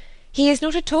Netherfield. He is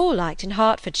not at all liked in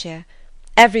Hertfordshire.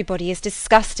 Everybody is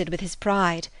disgusted with his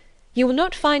pride. You will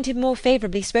not find him more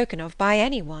favourably spoken of by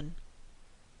any one."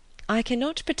 "I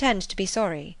cannot pretend to be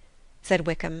sorry," said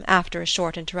Wickham, after a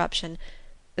short interruption,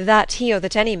 "that he or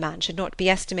that any man should not be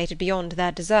estimated beyond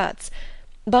their deserts.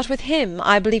 But with him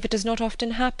I believe it does not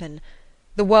often happen.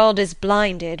 The world is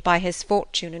blinded by his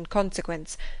fortune and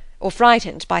consequence, or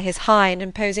frightened by his high and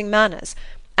imposing manners,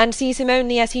 and sees him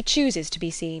only as he chooses to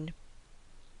be seen."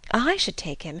 "I should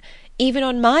take him, even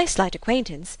on my slight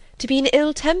acquaintance, to be an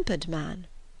ill-tempered man."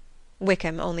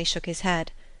 Wickham only shook his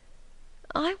head.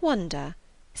 "I wonder,"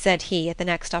 said he, at the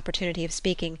next opportunity of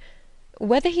speaking,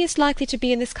 "whether he is likely to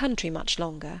be in this country much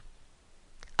longer?"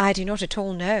 "I do not at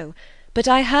all know, but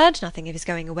I heard nothing of his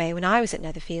going away when I was at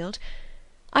Netherfield.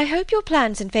 I hope your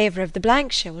plans in favour of the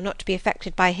Blankshire will not be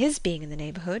affected by his being in the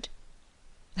neighbourhood."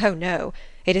 "Oh no,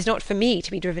 it is not for me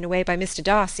to be driven away by Mr.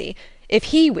 Darcy. If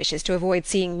he wishes to avoid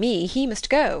seeing me, he must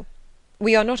go.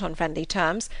 We are not on friendly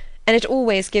terms, and it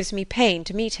always gives me pain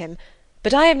to meet him,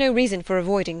 but I have no reason for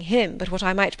avoiding him but what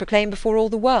I might proclaim before all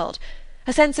the world,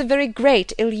 a sense of very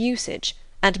great ill-usage,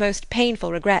 and most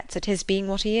painful regrets at his being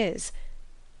what he is.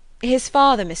 His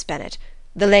father, Miss Bennet,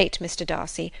 the late Mr.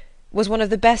 Darcy, was one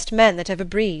of the best men that ever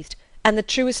breathed, and the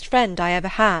truest friend I ever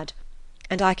had,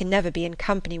 and I can never be in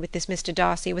company with this Mr.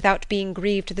 Darcy without being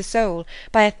grieved to the soul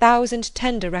by 1,000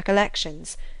 tender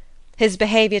recollections. His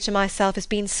behaviour to myself has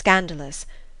been scandalous,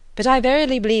 but I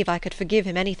verily believe I could forgive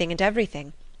him anything and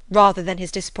everything, rather than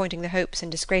his disappointing the hopes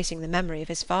and disgracing the memory of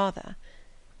his father."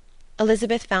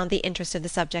 Elizabeth found the interest of the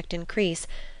subject increase,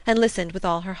 and listened with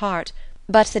all her heart,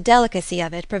 but the delicacy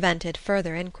of it prevented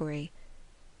further inquiry.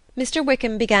 Mr.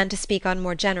 Wickham began to speak on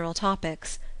more general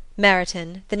topics,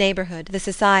 Meryton, the neighbourhood, the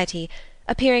society,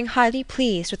 appearing highly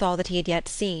pleased with all that he had yet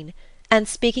seen, and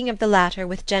speaking of the latter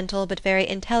with gentle but very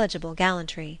intelligible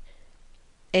gallantry.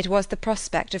 "It was the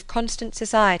prospect of constant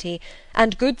society,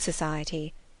 and good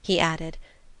society," he added,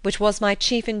 "which was my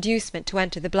chief inducement to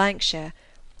enter the Blankshire.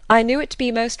 I knew it to be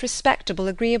a most respectable,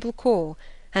 agreeable corps,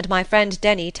 and my friend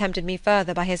Denny tempted me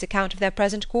further by his account of their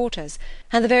present quarters,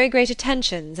 and the very great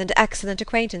attentions and excellent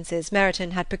acquaintances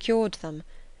Meryton had procured them.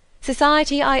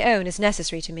 Society, I own, is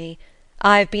necessary to me.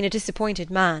 I have been a disappointed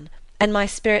man, and my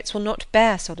spirits will not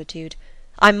bear solitude.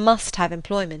 I must have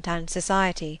employment and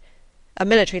society. A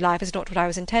military life is not what I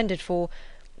was intended for,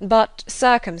 but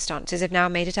circumstances have now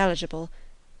made it eligible.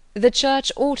 The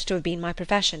church ought to have been my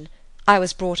profession. I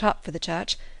was brought up for the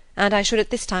church, and I should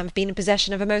at this time have been in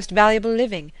possession of a most valuable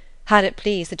living, had it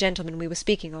pleased the gentleman we were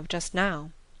speaking of just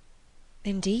now."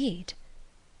 "Indeed?"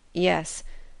 "Yes.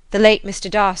 The late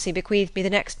Mr. Darcy bequeathed me the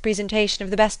next presentation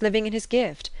of the best living in his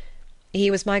gift.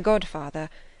 He was my godfather,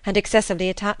 and excessively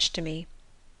attached to me.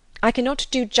 I cannot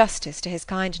do justice to his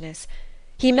kindness.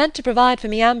 He meant to provide for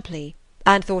me amply,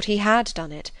 and thought he had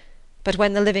done it, but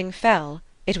when the living fell,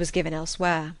 it was given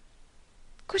elsewhere."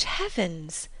 "Good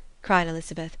heavens!" cried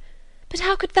Elizabeth. "But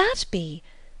how could that be?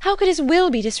 How could his will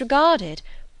be disregarded?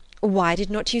 Why did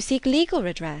not you seek legal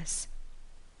redress?"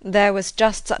 "There was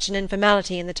just such an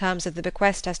informality in the terms of the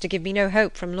bequest as to give me no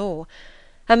hope from law.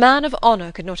 A man of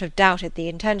honour could not have doubted the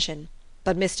intention,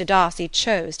 but Mr. Darcy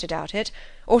chose to doubt it,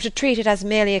 or to treat it as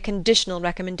merely a conditional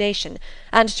recommendation,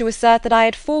 and to assert that I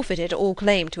had forfeited all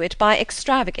claim to it by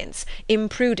extravagance,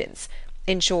 imprudence,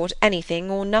 in short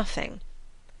anything or nothing.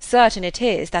 Certain it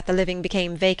is that the living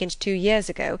became vacant 2 years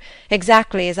ago,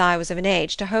 exactly as I was of an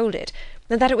age to hold it,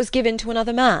 and that it was given to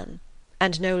another man,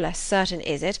 and no less certain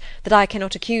is it that I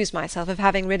cannot accuse myself of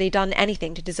having really done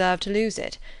anything to deserve to lose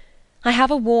it. I have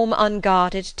a warm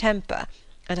unguarded temper,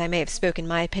 and I may have spoken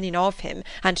my opinion of him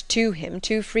and to him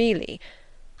too freely.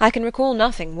 I can recall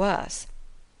nothing worse.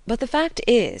 But the fact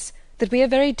is that we are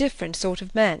very different sort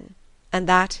of men, and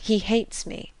that he hates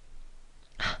me."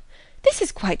 "This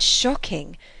is quite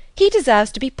shocking. He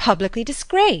deserves to be publicly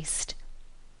disgraced."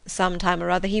 "Some time or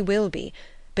other he will be,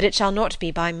 but it shall not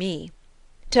be by me.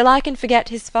 Till I can forget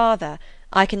his father,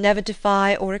 I can never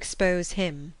defy or expose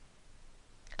him."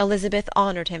 Elizabeth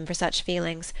honoured him for such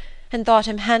feelings, and thought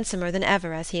him handsomer than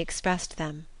ever as he expressed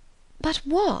them. "But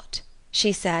what,"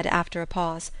 she said after a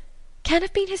pause, "can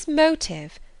have been his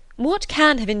motive? What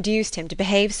can have induced him to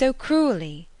behave so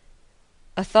cruelly?"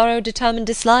 "A thorough determined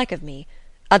dislike of me,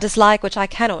 a dislike which I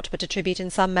cannot but attribute in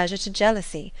some measure to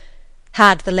jealousy.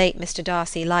 Had the late Mr.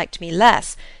 Darcy liked me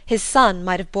less, his son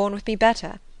might have borne with me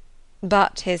better.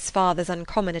 But his father's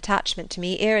uncommon attachment to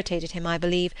me irritated him, I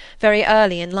believe, very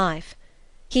early in life.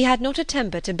 He had not a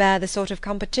temper to bear the sort of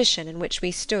competition in which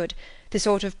we stood, the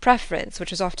sort of preference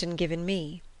which was often given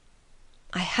me."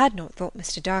 "I had not thought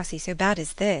Mr. Darcy so bad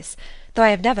as this, though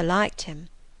I have never liked him.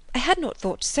 I had not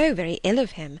thought so very ill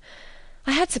of him.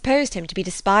 I had supposed him to be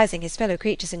despising his fellow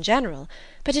creatures in general,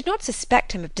 but did not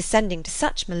suspect him of descending to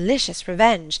such malicious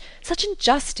revenge, such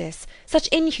injustice, such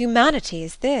inhumanity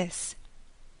as this."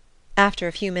 After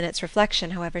a few minutes'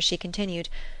 reflection, however, she continued,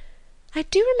 "I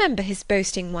do remember his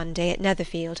boasting one day at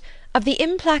Netherfield of the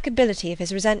implacability of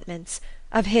his resentments,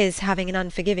 of his having an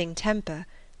unforgiving temper.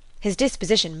 His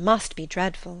disposition must be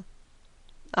dreadful."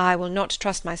 "I will not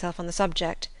trust myself on the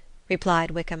subject,"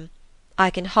 replied Wickham. "I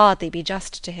can hardly be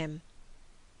just to him."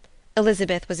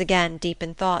 Elizabeth was again deep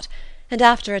in thought, and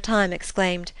after a time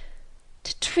exclaimed,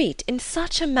 "To treat in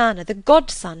such a manner the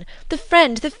godson, the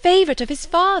friend, the favourite of his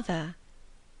father!"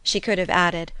 She could have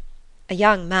added, "A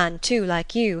young man, too,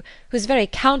 like you, whose very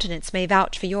countenance may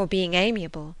vouch for your being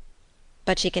amiable."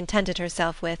 But she contented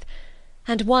herself with,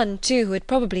 "And one, too, who had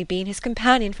probably been his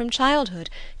companion from childhood,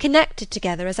 connected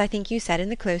together, as I think you said, in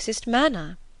the closest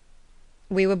manner."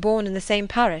 "We were born in the same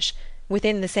parish,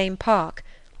 within the same park.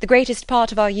 The greatest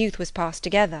part of our youth was passed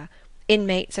together,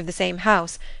 inmates of the same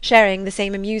house, sharing the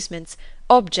same amusements,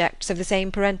 objects of the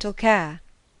same parental care.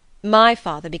 My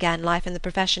father began life in the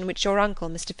profession which your uncle,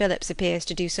 Mr. Phillips, appears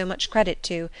to do so much credit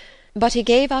to, but he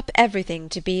gave up everything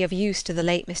to be of use to the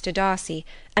late Mr. Darcy,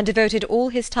 and devoted all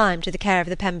his time to the care of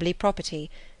the Pemberley property.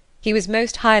 He was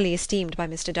most highly esteemed by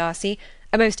Mr. Darcy,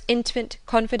 a most intimate,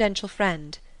 confidential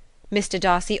friend. Mr.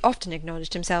 Darcy often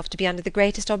acknowledged himself to be under the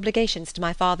greatest obligations to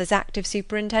my father's active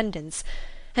superintendence,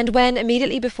 and when,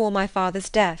 immediately before my father's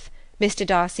death, Mr.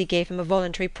 Darcy gave him a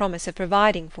voluntary promise of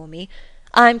providing for me,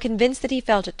 I am convinced that he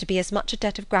felt it to be as much a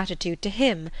debt of gratitude to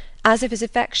him as of his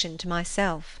affection to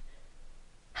myself."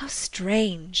 "How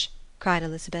strange!" cried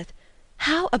Elizabeth.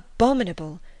 "How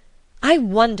abominable! I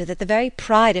wonder that the very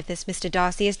pride of this Mr.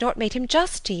 Darcy has not made him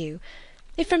just to you.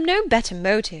 If from no better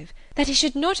motive, that he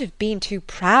should not have been too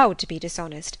proud to be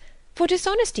dishonest, for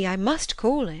dishonesty I must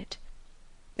call it."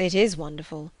 "It is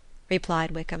wonderful,"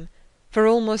 replied Wickham, "for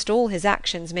almost all his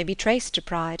actions may be traced to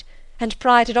pride, and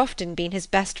pride had often been his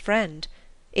best friend.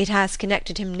 It has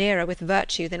connected him nearer with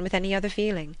virtue than with any other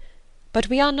feeling. But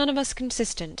we are none of us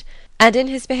consistent, and in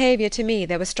his behaviour to me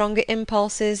there were stronger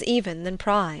impulses even than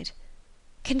pride."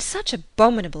 "Can such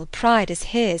abominable pride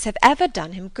as his have ever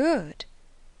done him good?"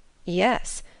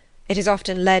 "Yes. It has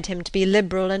often led him to be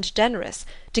liberal and generous,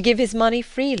 to give his money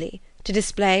freely, to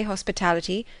display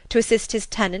hospitality, to assist his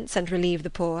tenants and relieve the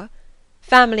poor.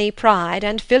 Family pride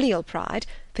and filial pride,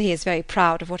 for he is very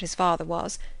proud of what his father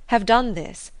was, have done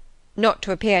this. Not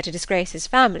to appear to disgrace his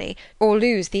family, or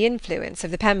lose the influence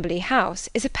of the Pemberley house,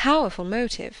 is a powerful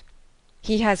motive.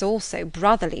 He has also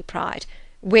brotherly pride,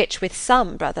 which with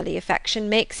some brotherly affection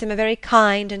makes him a very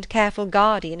kind and careful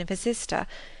guardian of his sister,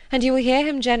 and you will hear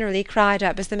him generally cried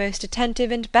up as the most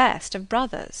attentive and best of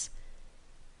brothers."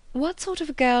 "What sort of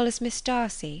a girl is Miss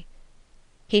Darcy?"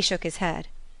 He shook his head.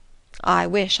 "I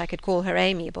wish I could call her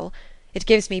amiable. It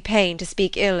gives me pain to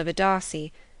speak ill of a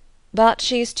Darcy. But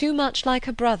she is too much like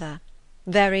her brother,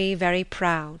 very, very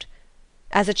proud.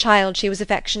 As a child she was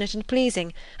affectionate and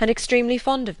pleasing, and extremely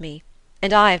fond of me,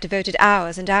 and I have devoted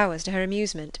hours and hours to her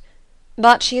amusement.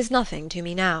 But she is nothing to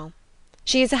me now.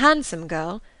 She is a handsome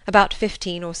girl, about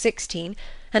 15 or 16,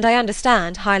 and I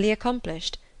understand highly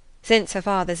accomplished. Since her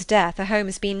father's death her home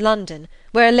has been London,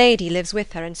 where a lady lives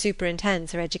with her and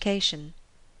superintends her education.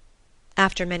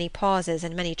 After many pauses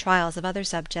and many trials of other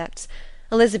subjects,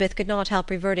 Elizabeth could not help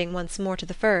reverting once more to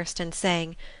the first, and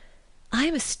saying, "I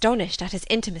am astonished at his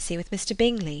intimacy with Mr.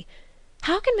 Bingley.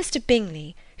 How can Mr.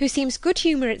 Bingley, who seems good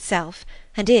humour itself,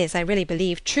 and is, I really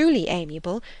believe, truly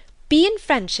amiable, be in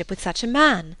friendship with such a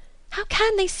man? How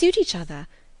can they suit each other?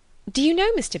 Do you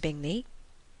know Mr. Bingley?"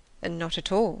 "Not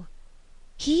at all."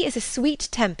 "He is a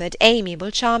sweet-tempered,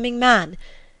 amiable, charming man.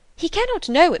 He cannot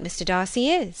know what Mr. Darcy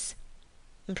is."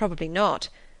 "Probably not,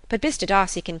 but Mr.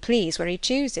 Darcy can please where he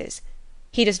chooses.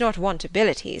 He does not want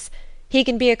abilities. He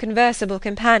can be a conversable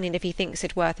companion if he thinks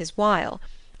it worth his while.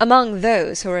 Among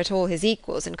those who are at all his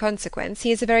equals in consequence,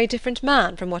 he is a very different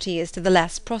man from what he is to the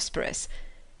less prosperous.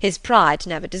 His pride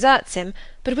never deserts him,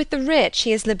 but with the rich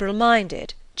he is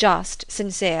liberal-minded, just,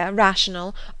 sincere,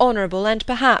 rational, honourable, and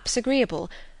perhaps agreeable,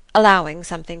 allowing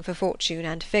something for fortune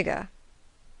and figure."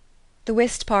 The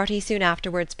whist party soon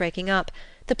afterwards breaking up,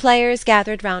 the players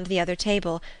gathered round the other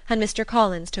table, and Mr.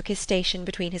 Collins took his station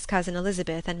between his cousin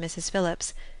Elizabeth and Mrs.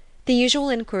 Phillips. The usual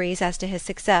inquiries as to his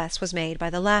success was made by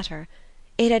the latter.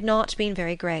 It had not been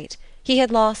very great. He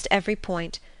had lost every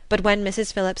point, but when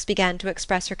Mrs. Phillips began to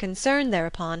express her concern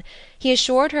thereupon, he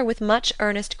assured her with much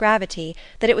earnest gravity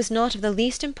that it was not of the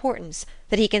least importance,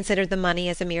 that he considered the money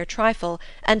as a mere trifle,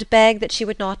 and begged that she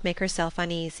would not make herself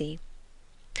uneasy.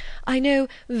 "I know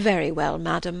very well,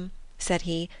 madam," said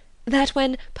he, "that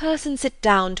when persons sit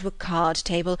down to a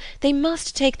card-table they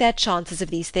must take their chances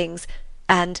of these things,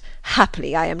 and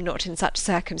happily I am not in such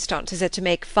circumstances as to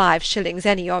make 5 shillings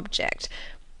any object.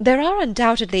 There are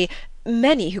undoubtedly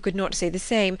many who could not say the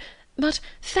same, but,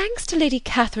 thanks to Lady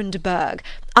Catherine de Bourgh,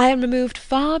 I am removed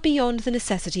far beyond the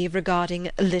necessity of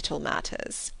regarding little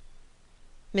matters."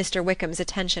 Mr. Wickham's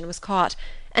attention was caught,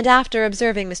 and after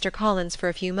observing Mr. Collins for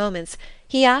a few moments,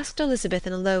 he asked Elizabeth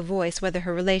in a low voice whether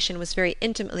her relation was very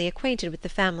intimately acquainted with the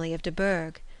family of de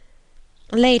Bourgh.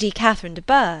 "Lady Catherine de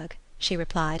Bourgh," she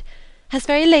replied, "has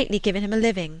very lately given him a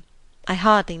living. I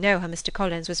hardly know how Mr.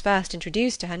 Collins was first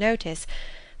introduced to her notice,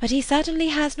 but he certainly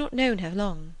has not known her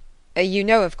long." "You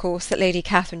know, of course, that Lady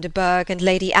Catherine de Bourgh and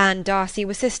Lady Anne Darcy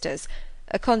were sisters.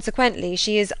 Consequently,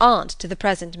 she is aunt to the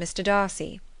present Mr.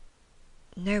 Darcy."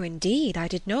 "No, indeed, I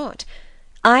did not.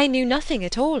 I knew nothing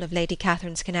at all of Lady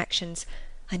Catherine's connections.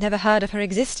 I never heard of her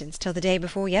existence till the day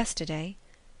before yesterday."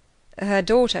 "Her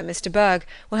daughter, Miss de Bourgh,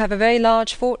 will have a very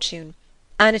large fortune,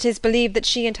 and it is believed that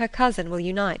she and her cousin will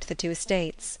unite the 2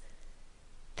 estates."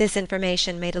 This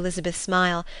information made Elizabeth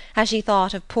smile, as she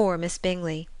thought of poor Miss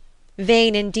Bingley.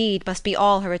 Vain indeed must be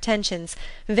all her attentions,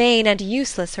 vain and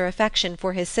useless her affection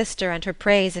for his sister and her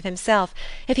praise of himself,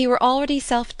 if he were already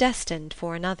self-destined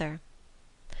for another.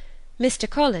 "Mr.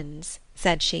 Collins,"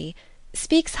 said she,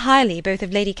 "speaks highly both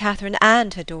of Lady Catherine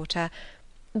and her daughter,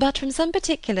 but from some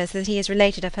particulars that he has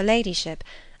related of her ladyship,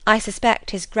 I suspect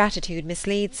his gratitude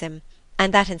misleads him,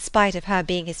 and that in spite of her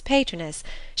being his patroness,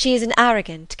 she is an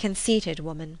arrogant, conceited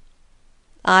woman."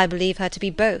 "I believe her to be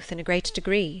both in a great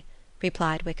degree,"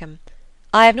 replied Wickham.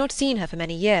 "I have not seen her for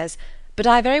many years, but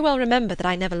I very well remember that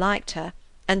I never liked her,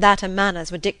 and that her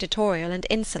manners were dictatorial and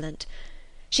insolent.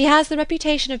 She has the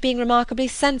reputation of being remarkably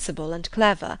sensible and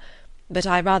clever, but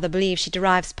I rather believe she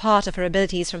derives part of her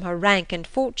abilities from her rank and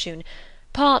fortune,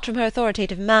 part from her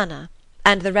authoritative manner,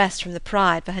 and the rest from the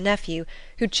pride for her nephew,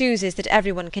 who chooses that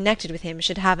every one connected with him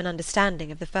should have an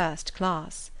understanding of the first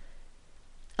class."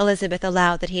 Elizabeth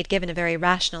allowed that he had given a very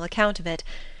rational account of it,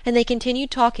 and they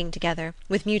continued talking together,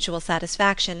 with mutual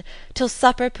satisfaction, till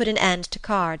supper put an end to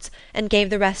cards, and gave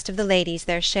the rest of the ladies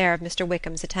their share of Mr.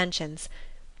 Wickham's attentions.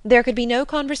 There could be no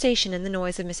conversation in the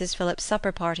noise of Mrs. Phillips's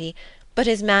supper-party, but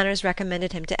his manners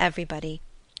recommended him to everybody.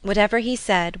 Whatever he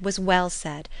said was well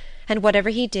said, and whatever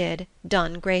he did,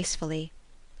 done gracefully.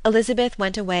 Elizabeth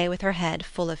went away with her head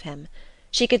full of him.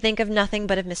 She could think of nothing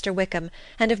but of Mr. Wickham,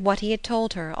 and of what he had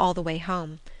told her all the way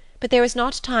home, but there was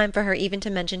not time for her even to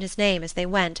mention his name as they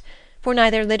went, for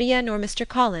neither Lydia nor Mr.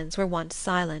 Collins were once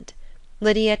silent.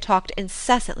 Lydia talked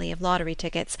incessantly of lottery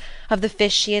tickets, of the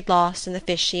fish she had lost and the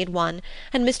fish she had won,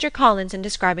 and Mr. Collins, in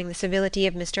describing the civility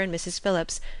of Mr. and Mrs.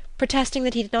 Phillips, protesting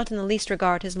that he did not in the least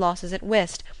regard his losses at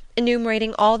whist,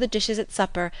 enumerating all the dishes at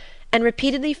supper, and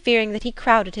repeatedly fearing that he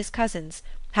crowded his cousins,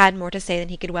 had more to say than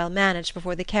he could well manage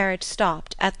before the carriage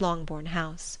stopped at Longbourn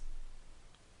House.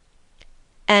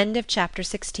 Chapter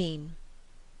 16.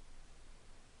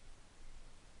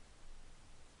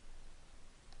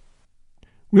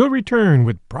 We'll return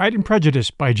with Pride and Prejudice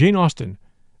by Jane Austen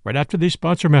right after these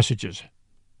sponsor messages.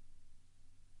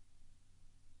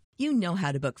 You know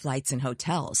how to book flights and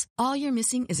hotels. All you're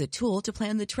missing is a tool to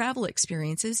plan the travel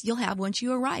experiences you'll have once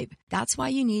you arrive. That's why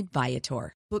you need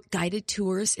Viator. Book guided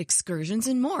tours, excursions,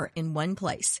 and more in one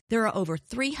place. There are over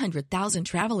 300,000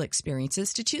 travel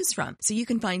experiences to choose from, so you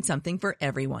can find something for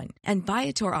everyone. And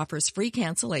Viator offers free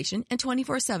cancellation and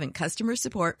 24/7 customer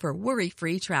support for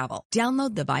worry-free travel.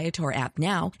 Download the Viator app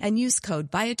now and use code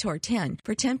Viator10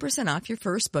 for 10% off your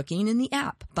first booking in the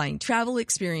app. Find travel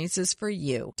experiences for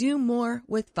you. Do more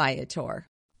with Viator.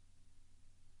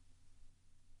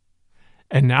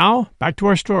 And now, back to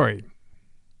our story.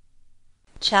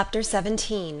 Chapter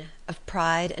 17 of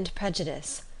Pride and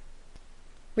Prejudice.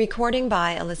 Recording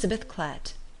by Elizabeth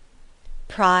Klett.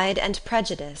 Pride and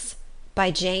Prejudice by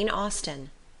Jane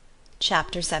Austen.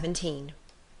 Chapter 17.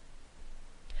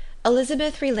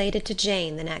 Elizabeth related to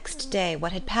Jane the next day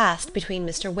what had passed between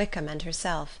Mr. Wickham and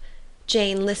herself.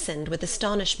 Jane listened with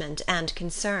astonishment and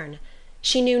concern.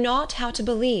 She knew not how to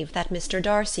believe that Mr.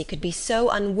 Darcy could be so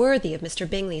unworthy of Mr.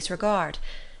 Bingley's regard.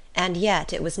 And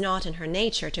yet it was not in her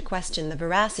nature to question the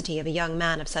veracity of a young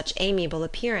man of such amiable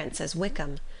appearance as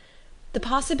Wickham. The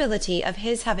possibility of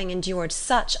his having endured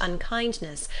such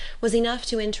unkindness was enough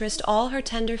to interest all her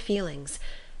tender feelings,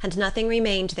 and nothing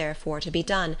remained therefore to be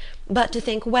done but to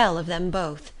think well of them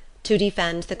both, to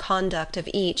defend the conduct of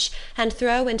each, and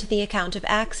throw into the account of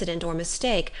accident or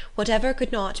mistake whatever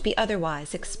could not be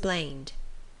otherwise explained.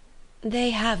 "They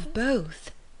have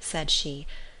both," said she,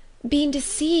 "been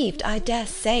deceived, I dare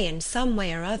say, in some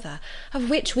way or other,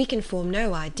 of which we can form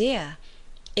no idea.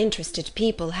 Interested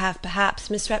people have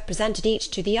perhaps misrepresented each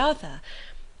to the other.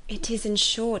 It is, in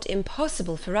short,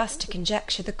 impossible for us to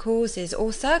conjecture the causes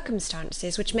or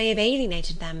circumstances which may have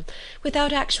alienated them,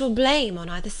 without actual blame on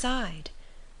either side."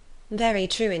 "Very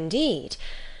true indeed.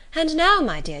 And now,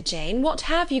 my dear Jane, what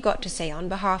have you got to say on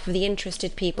behalf of the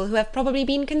interested people who have probably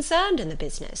been concerned in the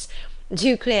business?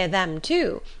 Do clear them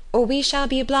too, or we shall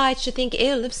be obliged to think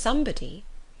ill of somebody."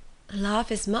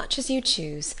 "Laugh as much as you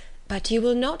choose, but you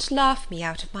will not laugh me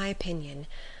out of my opinion.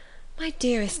 My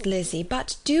dearest Lizzy,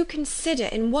 but do consider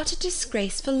in what a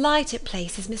disgraceful light it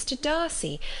places Mr.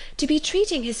 Darcy, to be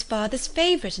treating his father's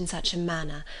favourite in such a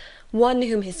manner, one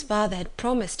whom his father had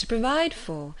promised to provide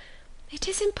for. It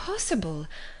is impossible.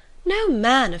 No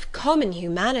man of common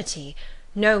humanity,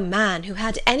 no man who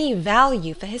had any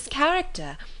value for his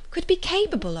character, could be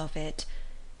capable of it.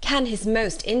 Can his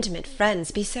most intimate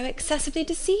friends be so excessively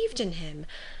deceived in him?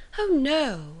 Oh,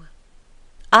 no!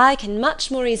 I can much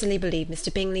more easily believe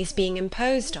Mr. Bingley's being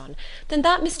imposed on, than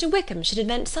that Mr. Wickham should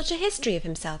invent such a history of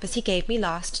himself as he gave me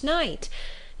last night.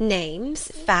 Names,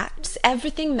 facts,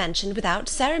 everything mentioned without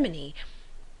ceremony.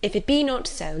 If it be not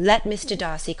so, let Mr.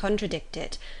 Darcy contradict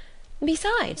it.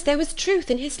 Besides, there was truth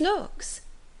in his looks."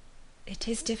 "It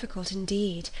is difficult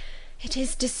indeed. It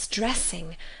is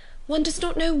distressing. One does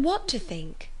not know what to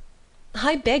think."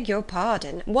 "I beg your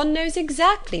pardon. One knows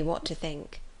exactly what to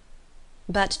think."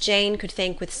 But Jane could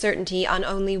think with certainty on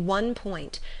only one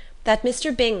point, that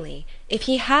Mr. Bingley, if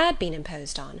he had been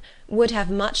imposed on, would have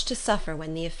much to suffer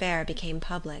when the affair became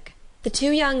public. The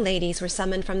two young ladies were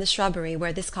summoned from the shrubbery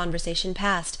where this conversation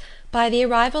passed, by the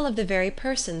arrival of the very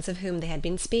persons of whom they had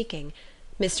been speaking.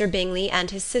 Mr. Bingley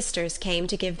and his sisters came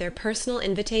to give their personal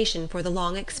invitation for the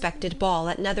long-expected ball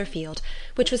at Netherfield,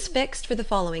 which was fixed for the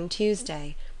following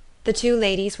Tuesday. The two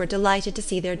ladies were delighted to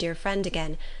see their dear friend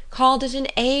again, called it an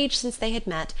age since they had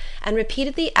met, and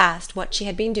repeatedly asked what she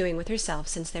had been doing with herself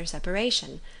since their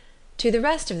separation. To the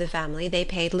rest of the family they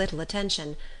paid little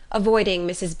attention, avoiding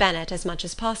Mrs. Bennet as much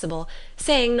as possible,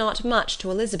 saying not much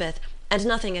to Elizabeth, and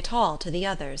nothing at all to the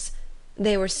others.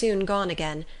 They were soon gone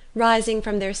again, rising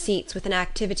from their seats with an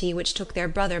activity which took their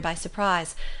brother by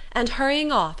surprise, and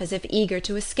hurrying off as if eager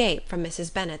to escape from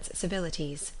Mrs. Bennet's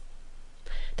civilities.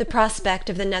 The prospect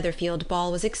of the Netherfield ball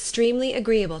was extremely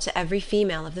agreeable to every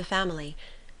female of the family.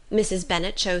 Mrs.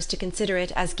 Bennet chose to consider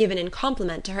it as given in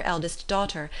compliment to her eldest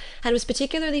daughter, and was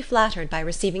particularly flattered by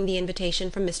receiving the invitation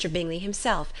from Mr. Bingley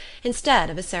himself, instead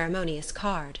of a ceremonious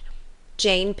card.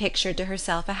 Jane pictured to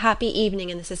herself a happy evening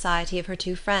in the society of her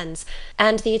two friends,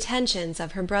 and the attentions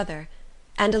of her brother;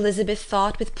 and Elizabeth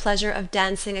thought with pleasure of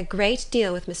dancing a great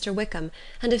deal with Mr. Wickham,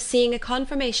 and of seeing a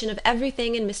confirmation of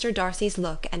everything in Mr. Darcy's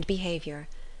look and behaviour.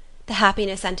 The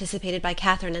happiness anticipated by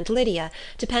Catherine and Lydia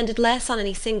depended less on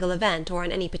any single event or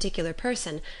on any particular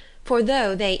person, for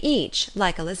though they each,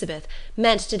 like Elizabeth,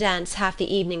 meant to dance half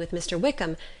the evening with Mr.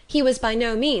 Wickham, he was by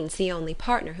no means the only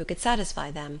partner who could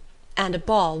satisfy them, and a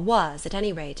ball was, at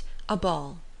any rate, a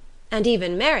ball. And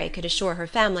even Mary could assure her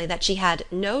family that she had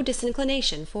no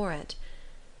disinclination for it.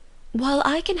 "While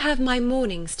I can have my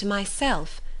mornings to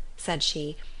myself," said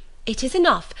she, "it is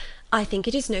enough. I think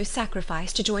it is no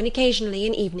sacrifice to join occasionally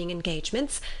in evening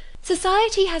engagements.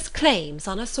 Society has claims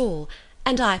on us all,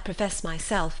 and I profess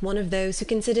myself one of those who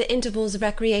consider intervals of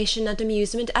recreation and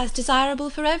amusement as desirable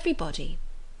for everybody."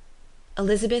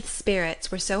 Elizabeth's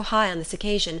spirits were so high on this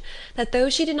occasion that though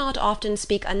she did not often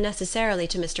speak unnecessarily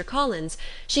to Mr. Collins,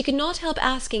 she could not help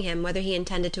asking him whether he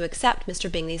intended to accept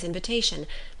Mr. Bingley's invitation,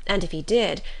 and if he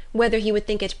did, whether he would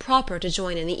think it proper to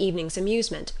join in the evening's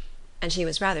amusement; and she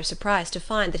was rather surprised to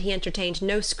find that he entertained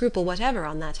no scruple whatever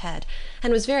on that head,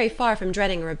 and was very far from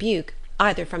dreading a rebuke,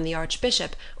 either from the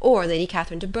Archbishop or Lady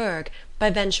Catherine de Bourgh, by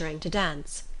venturing to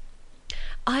dance.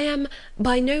 "I am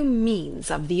by no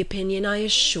means of the opinion, I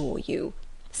assure you,"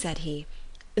 said he,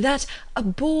 "that a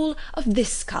ball of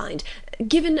this kind,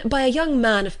 given by a young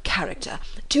man of character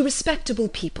to respectable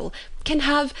people, can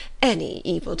have any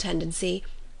evil tendency;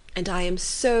 and I am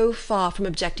so far from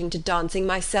objecting to dancing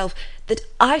myself, that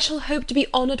I shall hope to be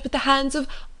honoured with the hands of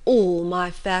all my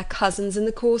fair cousins in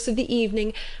the course of the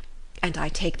evening; and I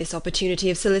take this opportunity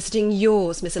of soliciting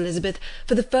yours, Miss Elizabeth,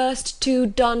 for the first 2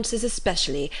 dances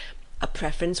especially, a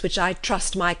preference which I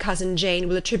trust my cousin Jane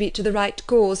will attribute to the right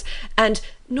cause, and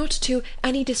not to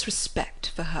any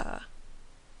disrespect for her."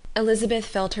 Elizabeth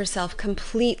felt herself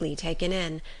completely taken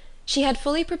in. She had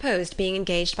fully proposed being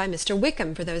engaged by Mr.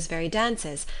 Wickham for those very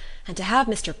dances, and to have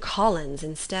Mr. Collins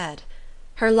instead.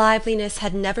 Her liveliness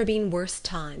had never been worse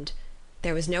timed.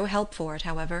 There was no help for it,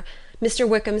 however. Mr.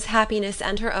 Wickham's happiness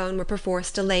and her own were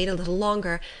perforce delayed a little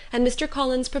longer, and Mr.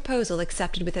 Collins' proposal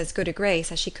accepted with as good a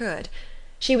grace as she could.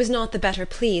 She was not the better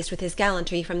pleased with his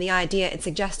gallantry from the idea it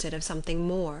suggested of something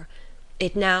more.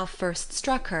 It now first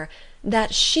struck her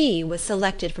that she was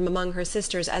selected from among her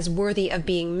sisters as worthy of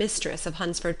being mistress of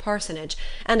Hunsford Parsonage,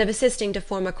 and of assisting to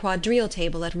form a quadrille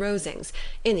table at Rosings,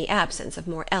 in the absence of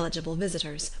more eligible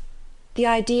visitors. The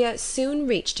idea soon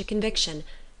reached a conviction,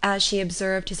 as she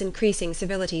observed his increasing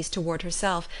civilities toward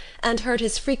herself, and heard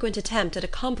his frequent attempt at a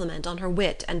compliment on her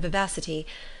wit and vivacity;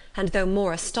 and though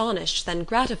more astonished than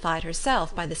gratified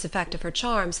herself by this effect of her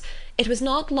charms, it was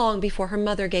not long before her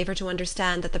mother gave her to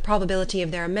understand that the probability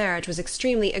of their marriage was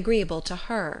extremely agreeable to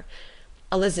her.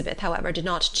 Elizabeth, however, did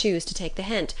not choose to take the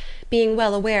hint, being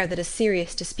well aware that a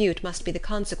serious dispute must be the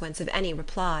consequence of any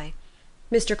reply.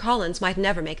 Mr. Collins might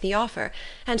never make the offer,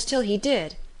 and till he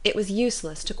did, it was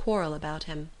useless to quarrel about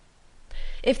him.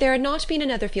 If there had not been a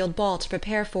Netherfield ball to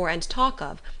prepare for and talk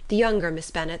of, the younger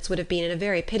Miss Bennets would have been in a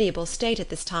very pitiable state at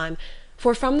this time,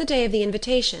 for from the day of the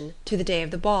invitation to the day of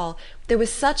the ball there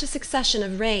was such a succession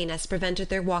of rain as prevented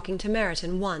their walking to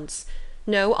Meryton once.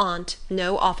 No aunt,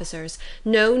 no officers,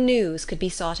 no news could be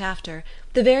sought after;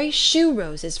 the very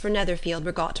shoe-roses for Netherfield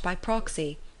were got by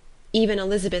proxy. Even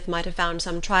Elizabeth might have found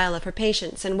some trial of her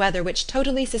patience in weather which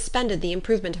totally suspended the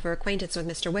improvement of her acquaintance with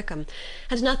Mr. Wickham,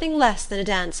 and nothing less than a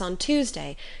dance on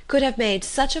Tuesday could have made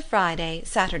such a Friday,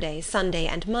 Saturday, Sunday,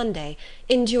 and Monday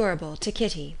endurable to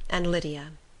Kitty and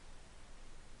Lydia.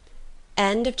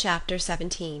 Chapter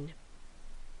 17.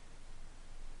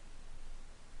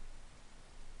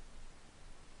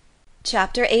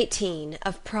 Chapter 18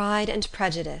 of Pride and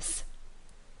Prejudice.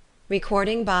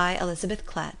 Recording by Elizabeth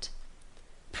Klett.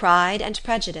 Pride and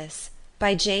Prejudice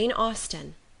by Jane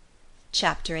Austen.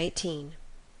 Chapter 18.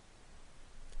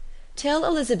 Till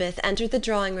Elizabeth entered the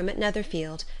drawing-room at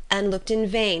Netherfield, and looked in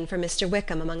vain for Mr.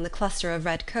 Wickham among the cluster of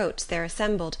red coats there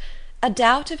assembled, a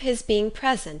doubt of his being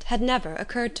present had never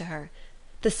occurred to her.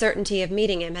 The certainty of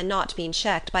meeting him had not been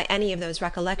checked by any of those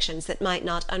recollections that might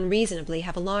not unreasonably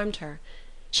have alarmed her.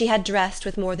 She had dressed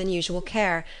with more than usual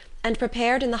care, and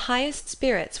prepared in the highest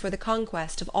spirits for the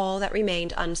conquest of all that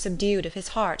remained unsubdued of his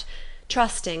heart,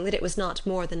 trusting that it was not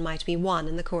more than might be won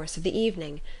in the course of the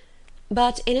evening.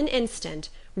 But in an instant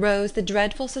rose the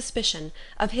dreadful suspicion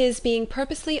of his being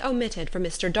purposely omitted for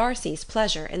Mr. Darcy's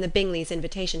pleasure in the Bingleys'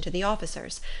 invitation to the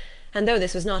officers; and though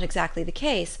this was not exactly the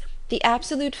case, the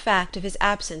absolute fact of his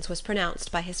absence was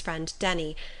pronounced by his friend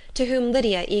Denny, to whom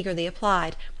Lydia eagerly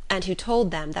applied, and who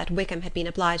told them that Wickham had been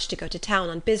obliged to go to town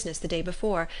on business the day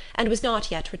before, and was not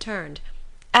yet returned;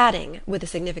 adding, with a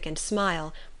significant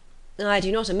smile, "I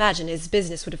do not imagine his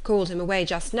business would have called him away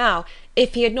just now,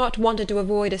 if he had not wanted to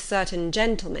avoid a certain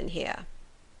gentleman here."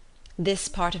 This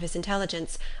part of his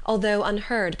intelligence, although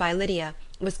unheard by Lydia,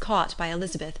 was caught by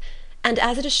Elizabeth, and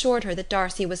as it assured her that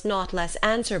Darcy was not less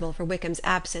answerable for Wickham's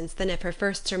absence than if her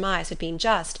first surmise had been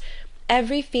just,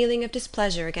 every feeling of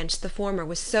displeasure against the former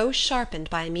was so sharpened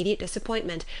by immediate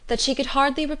disappointment that she could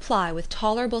hardly reply with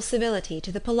tolerable civility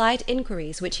to the polite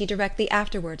inquiries which he directly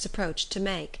afterwards approached to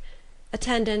make.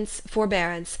 Attendance,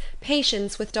 forbearance,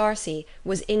 patience with Darcy,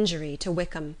 was injury to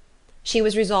Wickham. She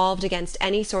was resolved against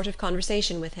any sort of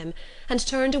conversation with him, and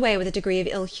turned away with a degree of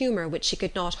ill humour which she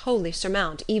could not wholly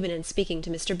surmount even in speaking to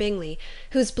Mr. Bingley,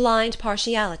 whose blind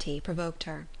partiality provoked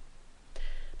her.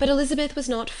 But Elizabeth was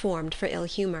not formed for ill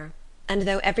humour, and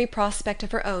though every prospect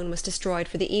of her own was destroyed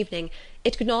for the evening,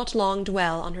 it could not long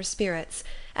dwell on her spirits,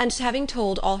 and having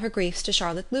told all her griefs to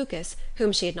Charlotte Lucas,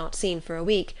 whom she had not seen for a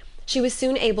week, she was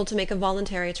soon able to make a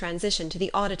voluntary transition to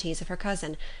the oddities of her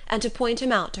cousin, and to point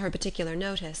him out to her particular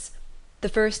notice. The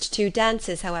first 2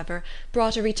 dances, however,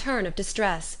 brought a return of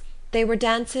distress. They were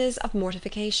dances of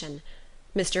mortification.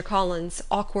 Mr. Collins,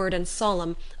 awkward and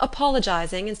solemn,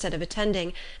 apologizing instead of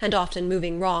attending, and often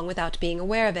moving wrong without being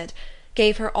aware of it,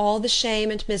 gave her all the shame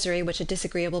and misery which a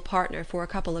disagreeable partner for a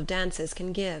couple of dances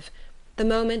can give. The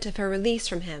moment of her release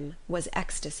from him was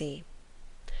ecstasy.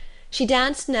 She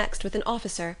danced next with an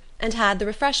officer, and had the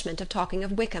refreshment of talking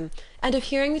of Wickham, and of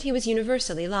hearing that he was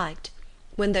universally liked.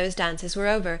 When those dances were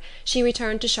over, she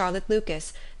returned to Charlotte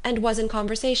Lucas, and was in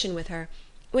conversation with her,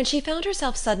 when she found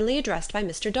herself suddenly addressed by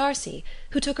Mr. Darcy,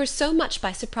 who took her so much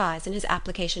by surprise in his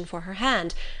application for her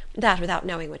hand, that, without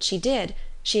knowing what she did,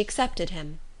 she accepted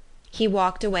him. He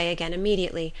walked away again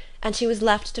immediately, and she was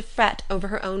left to fret over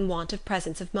her own want of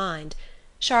presence of mind.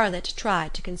 Charlotte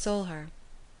tried to console her.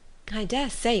 "I dare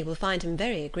say you will find him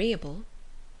very agreeable."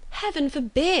 "Heaven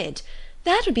forbid!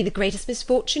 That would be the greatest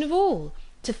misfortune of all.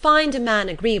 To find a man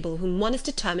agreeable whom one is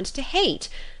determined to hate.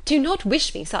 Do not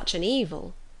wish me such an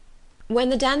evil." When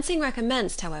the dancing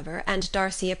recommenced, however, and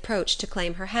Darcy approached to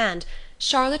claim her hand,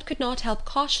 Charlotte could not help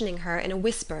cautioning her in a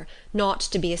whisper not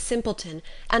to be a simpleton,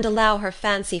 and allow her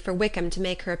fancy for Wickham to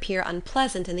make her appear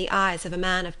unpleasant in the eyes of a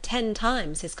man of 10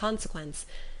 times his consequence.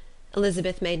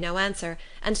 Elizabeth made no answer,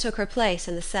 and took her place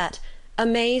in the set,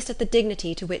 amazed at the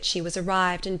dignity to which she was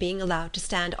arrived in being allowed to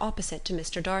stand opposite to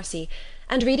Mr. Darcy,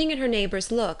 and reading in her neighbours'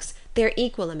 looks their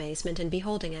equal amazement in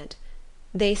beholding it.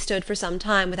 They stood for some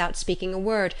time without speaking a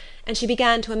word, and she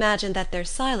began to imagine that their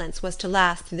silence was to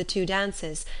last through the 2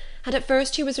 dances, and at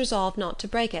first she was resolved not to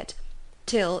break it,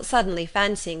 till, suddenly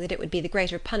fancying that it would be the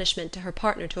greater punishment to her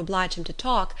partner to oblige him to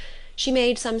talk, she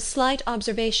made some slight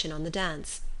observation on the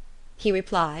dance. He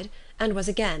replied, and was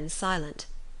again silent.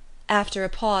 After a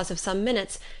pause of some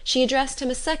minutes, she addressed him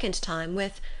a second time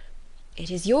with,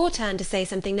 "It is your turn to say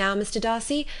something now, Mr.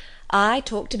 Darcy. I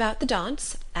talked about the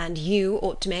dance, and you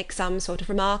ought to make some sort of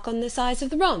remark on the size of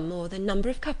the room, or the number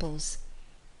of couples."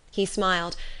 He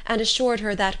smiled, and assured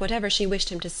her that whatever she wished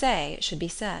him to say should be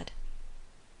said.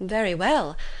 "Very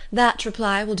well, that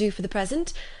reply will do for the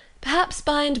present. Perhaps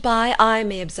by and by I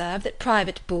may observe that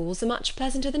private balls are much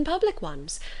pleasanter than public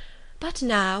ones. But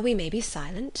now we may be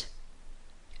silent."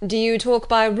 "Do you talk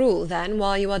by rule, then,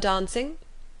 while you are dancing?"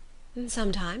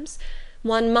 "Sometimes.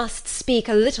 One must speak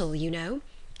a little, you know.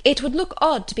 It would look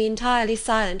odd to be entirely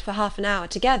silent for half an hour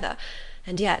together,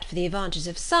 and yet, for the advantage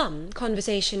of some,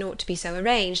 conversation ought to be so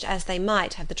arranged as they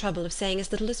might have the trouble of saying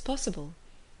as little as possible."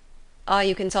 "Are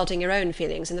you consulting your own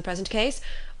feelings in the present case,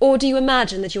 or do you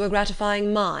imagine that you are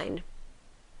gratifying mine?"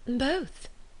 "Both,"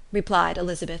 replied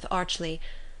Elizabeth archly,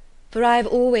 "for I have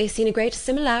always seen a great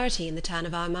similarity in the turn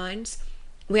of our minds.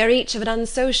 We are each of an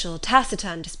unsocial,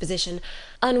 taciturn disposition,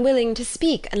 unwilling to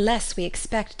speak unless we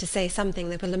expect to say something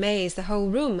that will amaze the whole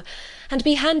room, and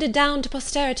be handed down to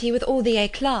posterity with all the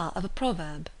éclat of a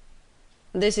proverb."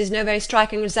 "This is no very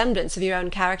striking resemblance of your own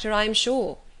character, I am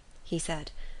sure," he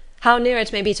said. "How near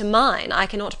it may be to mine, I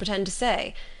cannot pretend to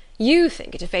say. You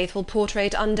think it a faithful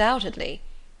portrait, undoubtedly."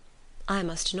 "I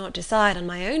must not decide on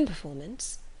my own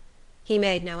performance." He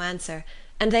made no answer,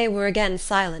 and they were again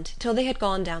silent till they had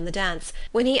gone down the dance,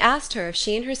 when he asked her if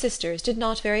she and her sisters did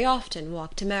not very often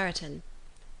walk to Meryton.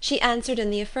 She answered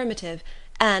in the affirmative,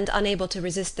 and, unable to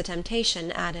resist the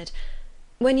temptation, added,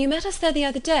 "When you met us there the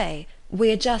other day, we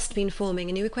had just been forming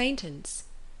a new acquaintance."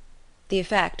 The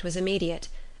effect was immediate.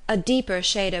 A deeper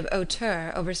shade of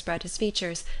hauteur overspread his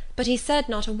features, but he said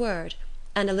not a word,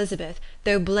 and Elizabeth,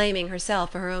 though blaming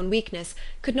herself for her own weakness,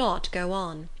 could not go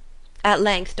on. At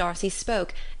length Darcy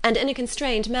spoke, and in a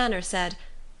constrained manner said,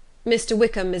 "Mr.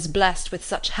 Wickham is blessed with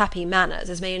such happy manners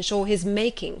as may ensure his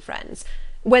making friends.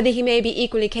 Whether he may be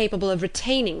equally capable of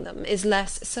retaining them is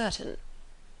less certain."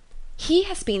 "He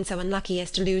has been so unlucky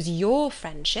as to lose your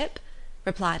friendship,"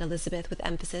 replied Elizabeth with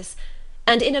emphasis,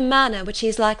 "and in a manner which he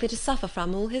is likely to suffer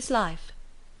from all his life."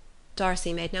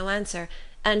 Darcy made no answer,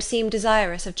 and seemed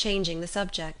desirous of changing the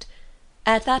subject.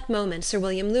 At that moment Sir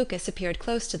William Lucas appeared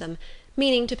close to them,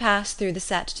 meaning to pass through the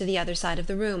set to the other side of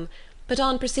the room, but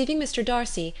on perceiving Mr.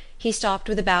 Darcy, he stopped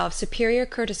with a bow of superior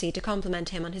courtesy to compliment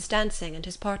him on his dancing and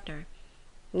his partner.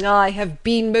 "I have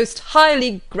been most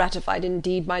highly gratified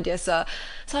indeed, my dear sir.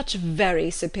 Such very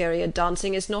superior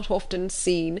dancing is not often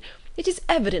seen. It is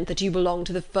evident that you belong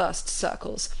to the first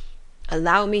circles.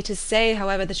 Allow me to say,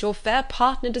 however, that your fair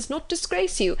partner does not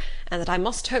disgrace you, and that I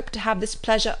must hope to have this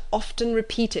pleasure often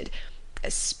repeated,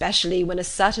 especially when a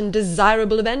certain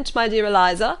desirable event, my dear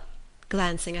Eliza,"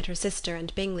 glancing at her sister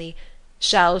and Bingley,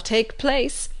 "shall take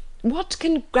place. What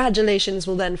congratulations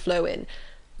will then flow in!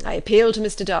 I appeal to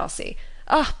Mr. Darcy.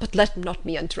 But let not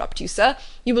me interrupt you, sir.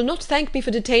 You will not thank me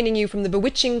for detaining you from the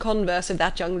bewitching converse of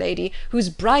that young lady, whose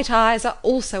bright eyes are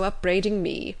also upbraiding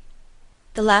me."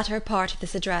 The latter part of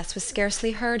this address was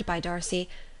scarcely heard by Darcy,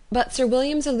 but Sir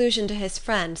William's allusion to his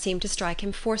friend seemed to strike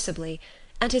him forcibly,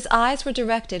 and his eyes were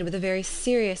directed with a very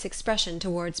serious expression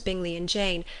towards Bingley and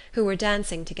Jane, who were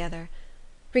dancing together.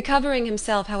 Recovering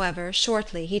himself, however,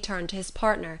 shortly, he turned to his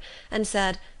partner, and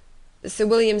said, "Sir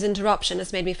William's interruption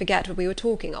has made me forget what we were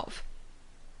talking of."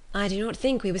 "I do not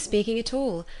think we were speaking at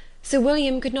all. Sir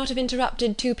William could not have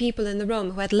interrupted two people in the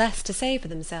room who had less to say for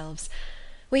themselves.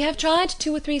 We have tried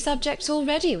 2 or 3 subjects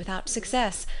already without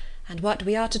success, and what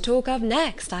we are to talk of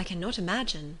next I cannot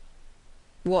imagine."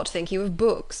 "What think you of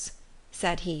books?"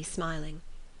 said he, smiling.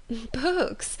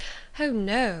 "Books? Oh,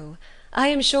 no. I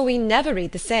am sure we never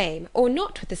read the same, or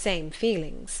not with the same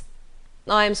feelings."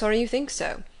 "I am sorry you think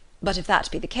so. But if that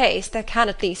be the case, there can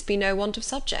at least be no want of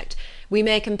subject. We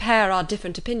may compare our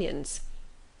different opinions."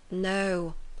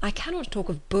 "No, I cannot talk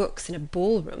of books in a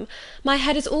ball-room. My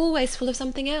head is always full of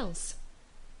something else."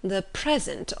 "The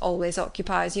present always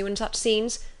occupies you in such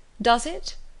scenes, does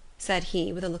it?" said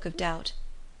he, with a look of doubt.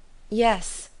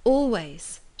 "Yes,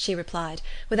 always," she replied,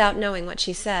 without knowing what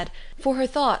she said, for her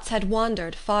thoughts had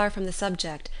wandered far from the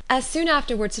subject, as soon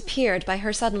afterwards appeared by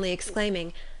her suddenly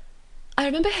exclaiming, "I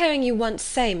remember hearing you once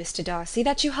say, Mr. Darcy,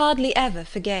 that you hardly ever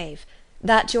forgave;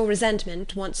 that your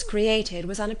resentment, once created,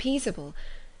 was unappeasable.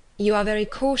 You are very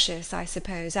cautious, I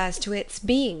suppose, as to its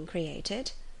being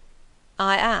created?"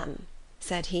 "I am,"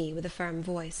 said he, with a firm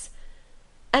voice.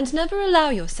 "And never allow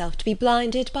yourself to be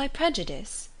blinded by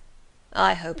prejudice?"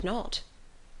 "I hope not."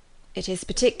 It is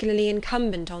particularly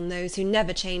incumbent on those who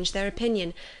never change their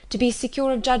opinion, to be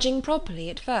secure of judging properly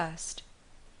at first."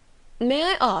 "May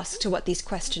I ask to what these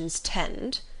questions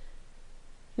tend?"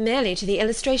 "Merely to the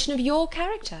illustration of your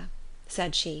character,"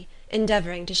 said she,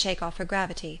 endeavouring to shake off her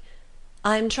gravity.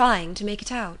 "I am trying to make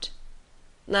it out."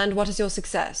 "And what is your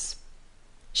success?"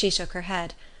 She shook her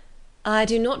head. "I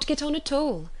do not get on at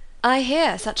all. I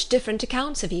hear such different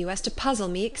accounts of you as to puzzle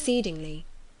me exceedingly."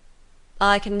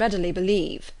 "I can readily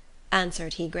believe,"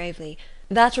 answered he gravely,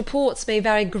 "that reports may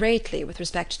vary greatly with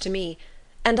respect to me,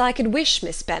 and I could wish,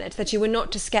 Miss Bennet, that you were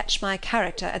not to sketch my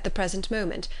character at the present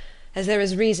moment, as there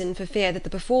is reason for fear that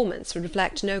the performance would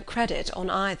reflect no credit on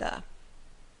either."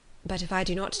 "But if I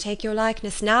do not take your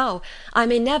likeness now, I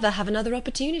may never have another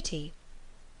opportunity."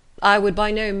 "I would by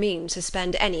no means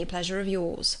suspend any pleasure of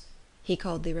yours," he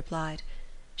coldly replied.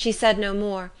 She said no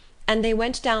more, and they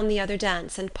went down the other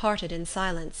dance and parted in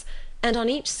silence, and on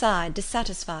each side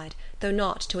dissatisfied, though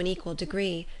not to an equal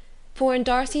degree; for in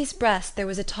Darcy's breast there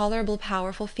was a tolerable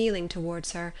powerful feeling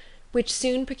towards her, which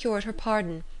soon procured her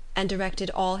pardon, and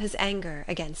directed all his anger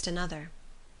against another.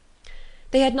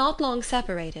 They had not long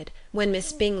separated, when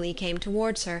Miss Bingley came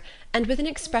towards her, and with an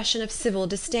expression of civil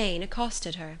disdain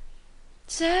accosted her.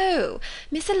 "So,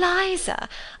 Miss Eliza,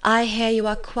 I hear you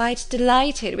are quite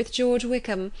delighted with George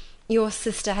Wickham. Your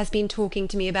sister has been talking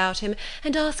to me about him,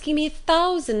 and asking me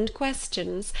 1,000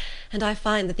 questions, and I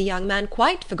find that the young man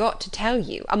quite forgot to tell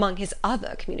you, among his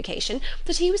other communication,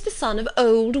 that he was the son of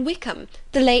old Wickham,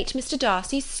 the late Mr.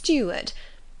 Darcy's steward.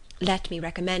 Let me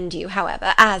recommend you,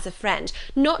 however, as a friend,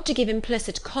 not to give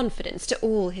implicit confidence to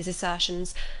all his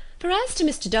assertions; for as to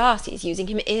Mr. Darcy's using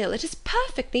him ill, it is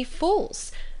perfectly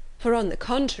false; for, on the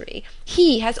contrary,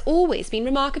 he has always been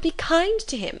remarkably kind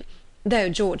to him, though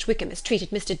George Wickham has treated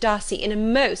Mr. Darcy in a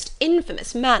most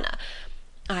infamous manner.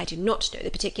 I do not know the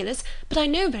particulars, but I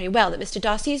know very well that Mr.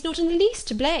 Darcy is not in the least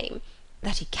to blame;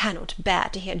 that he cannot bear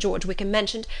to hear George Wickham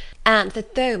mentioned, and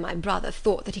that though my brother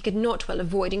thought that he could not well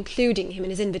avoid including him in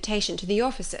his invitation to the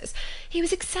officers, he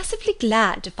was excessively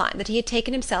glad to find that he had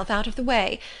taken himself out of the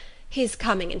way. His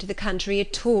coming into the country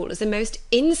at all is a most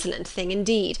insolent thing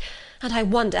indeed, and I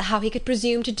wonder how he could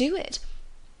presume to do it.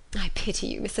 I pity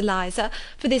you, Miss Eliza,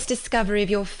 for this discovery of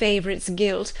your favourite's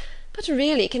guilt, but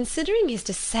really, considering his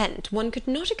descent, one could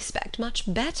not expect much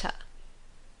better."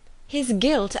 "His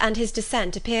guilt and his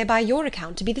descent appear by your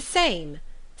account to be the same,"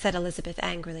 said Elizabeth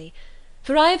angrily,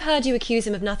 "for I have heard you accuse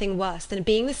him of nothing worse than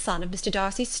being the son of Mr.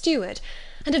 Darcy's steward,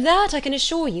 and of that I can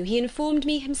assure you he informed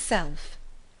me himself."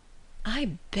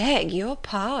 "I beg your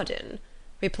pardon,"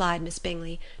 replied Miss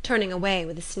Bingley, turning away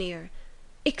with a sneer.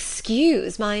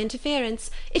 "Excuse my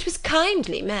interference, it was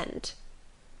kindly meant."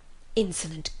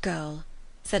 Insolent girl,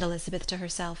 said Elizabeth to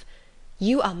herself,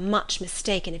 you are much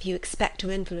mistaken if you expect to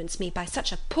influence me by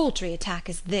such a paltry attack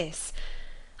as this.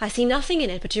 I see nothing in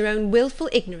it but your own wilful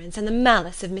ignorance and the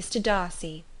malice of Mr.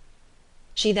 Darcy.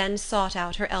 She then sought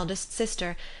out her eldest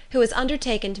sister, who was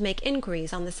undertaken to make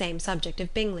inquiries on the same subject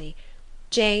of Bingley.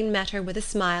 Jane met her with a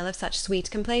smile of such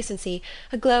sweet complacency,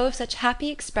 a glow of such happy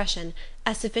expression,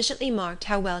 as sufficiently marked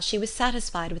how well she was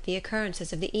satisfied with the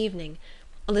occurrences of the evening.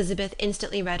 Elizabeth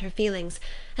instantly read her feelings,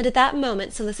 and at that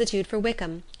moment solicitude for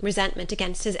Wickham, resentment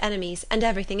against his enemies, and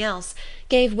everything else,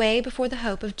 gave way before the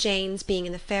hope of Jane's being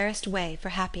in the fairest way for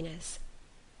happiness.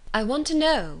 "I want to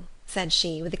know," said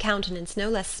she, with a countenance no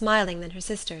less smiling than her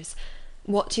sister's,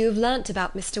 "what you have learnt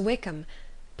about Mr. Wickham.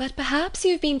 But perhaps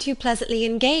you have been too pleasantly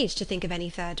engaged to think of any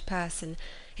third person,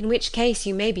 in which case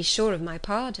you may be sure of my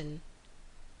pardon."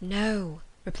 "No,"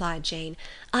 replied Jane,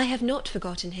 "I have not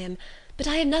forgotten him, but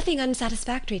I have nothing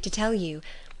unsatisfactory to tell you.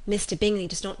 Mr. Bingley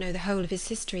does not know the whole of his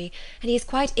history, and he is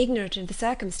quite ignorant of the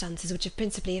circumstances which have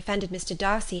principally offended Mr.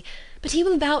 Darcy, but he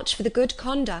will vouch for the good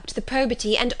conduct, the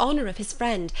probity, and honour of his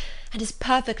friend, and is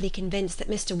perfectly convinced that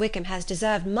Mr. Wickham has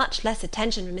deserved much less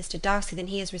attention from Mr. Darcy than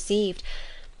he has received.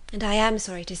 And I am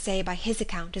sorry to say, by his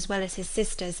account as well as his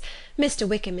sister's, Mr.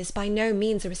 Wickham is by no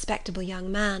means a respectable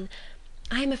young man.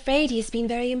 I am afraid he has been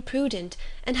very imprudent,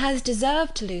 and has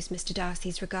deserved to lose Mr.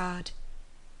 Darcy's regard."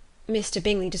 "Mr.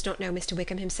 Bingley does not know Mr.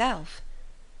 Wickham himself?"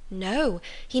 "No,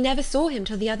 he never saw him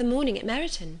till the other morning at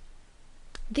Meryton."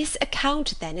 "This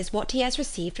account, then, is what he has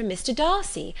received from Mr.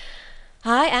 Darcy.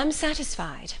 I am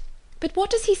satisfied. But what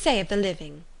does he say of the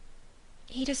living?"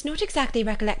 "He does not exactly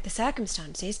recollect the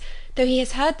circumstances, though he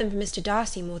has heard them from Mr.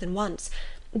 Darcy more than once,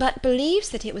 but believes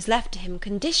that it was left to him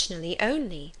conditionally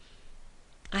only."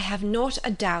 "I have not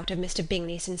a doubt of Mr.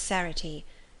 Bingley's sincerity,"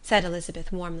 said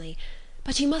Elizabeth warmly,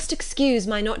 "but you must excuse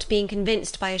my not being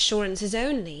convinced by assurances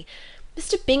only.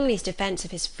 Mr. Bingley's defence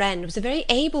of his friend was a very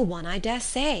able one, I dare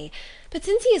say, but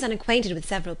since he is unacquainted with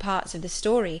several parts of the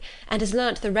story, and has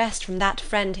learnt the rest from that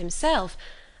friend himself,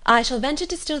 I shall venture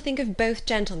to still think of both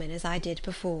gentlemen as I did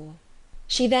before."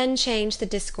 She then changed the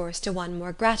discourse to one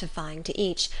more gratifying to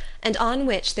each, and on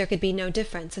which there could be no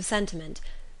difference of sentiment.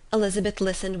 Elizabeth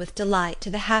listened with delight to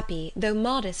the happy, though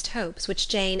modest hopes which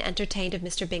Jane entertained of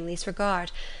Mr. Bingley's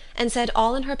regard, and said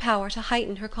all in her power to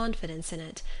heighten her confidence in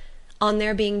it. On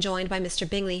their being joined by Mr.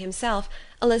 Bingley himself,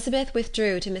 Elizabeth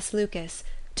withdrew to Miss Lucas,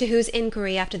 to whose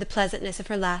inquiry after the pleasantness of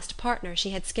her last partner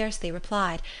she had scarcely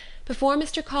replied, before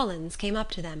Mr. Collins came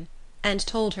up to them, and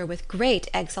told her with great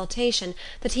exultation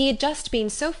that he had just been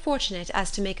so fortunate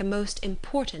as to make a most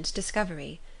important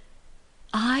discovery.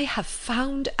 "I have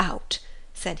found out,"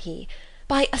 said he,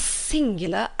 "by a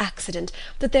singular accident,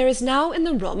 that there is now in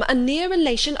the room a near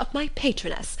relation of my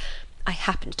patroness. I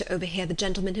happened to overhear the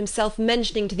gentleman himself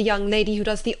mentioning to the young lady who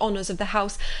does the honours of the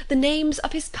house the names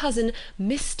of his cousin,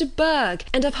 Miss de Bourgh,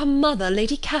 and of her mother,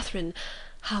 Lady Catherine.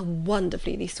 How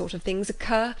wonderfully these sort of things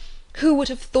occur! Who would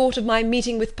have thought of my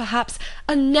meeting with, perhaps,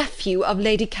 a nephew of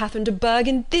Lady Catherine de Bourgh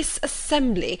in this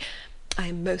assembly? I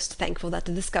am most thankful that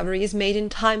the discovery is made in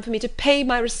time for me to pay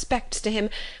my respects to him,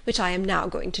 which I am now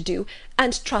going to do,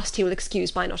 and trust he will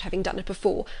excuse my not having done it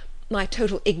before. My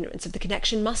total ignorance of the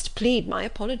connection must plead my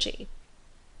apology."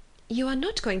 "You are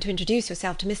not going to introduce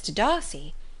yourself to Mr.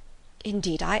 Darcy?"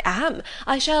 "Indeed I am.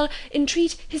 I shall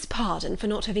entreat his pardon for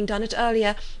not having done it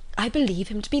earlier. I believe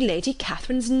him to be Lady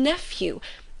Catherine's nephew.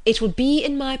 It will be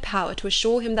in my power to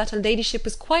assure him that her ladyship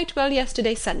was quite well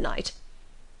yesterday se'nnight."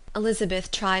 Elizabeth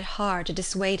tried hard to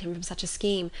dissuade him from such a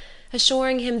scheme,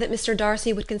 assuring him that Mr.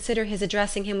 Darcy would consider his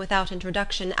addressing him without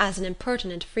introduction as an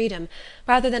impertinent freedom,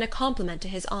 rather than a compliment to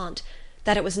his aunt,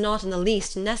 that it was not in the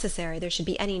least necessary there should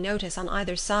be any notice on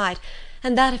either side,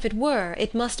 and that if it were,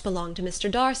 it must belong to Mr.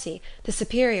 Darcy, the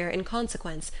superior in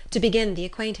consequence, to begin the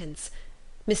acquaintance.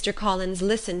 Mr. Collins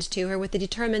listened to her with the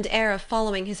determined air of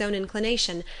following his own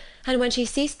inclination, and when she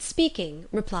ceased speaking,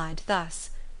 replied thus: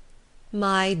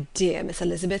 "My dear Miss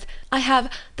Elizabeth, I have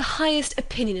the highest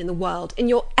opinion in the world, in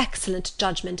your excellent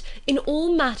judgment, in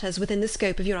all matters within the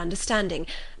scope of your understanding,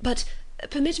 but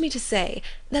permit me to say,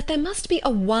 that there must be a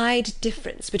wide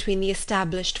difference between the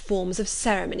established forms of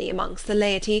ceremony amongst the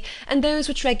laity, and those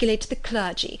which regulate the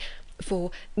clergy,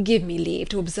 for give me leave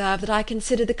to observe that I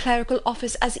consider the clerical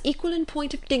office as equal in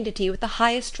point of dignity with the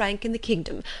highest rank in the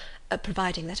kingdom,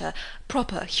 providing that a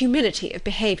proper humility of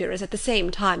behaviour is at the same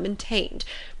time maintained.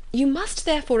 You must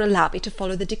therefore allow me to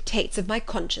follow the dictates of my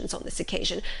conscience on this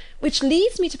occasion, which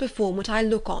leads me to perform what I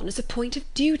look on as a point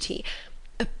of duty.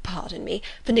 Pardon me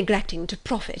for neglecting to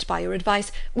profit by your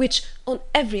advice, which, on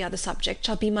every other subject,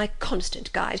 shall be my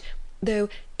constant guide. though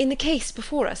in the case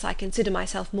before us I consider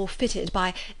myself more fitted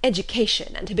by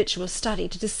education and habitual study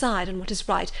to decide on what is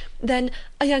right than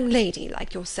a young lady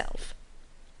like yourself."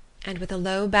 And with a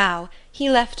low bow he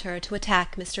left her to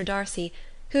attack Mr. Darcy,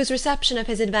 whose reception of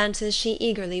his advances she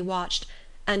eagerly watched,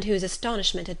 and whose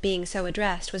astonishment at being so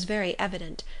addressed was very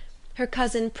evident. Her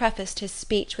cousin prefaced his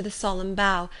speech with a solemn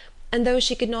bow, and though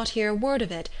she could not hear a word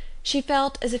of it, she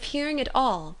felt as if hearing it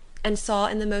all, and saw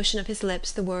in the motion of his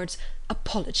lips the words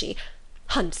apology,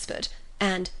 Hunsford,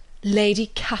 and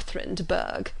Lady Catherine de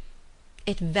Bourgh.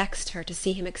 It vexed her to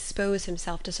see him expose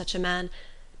himself to such a man.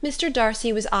 Mr.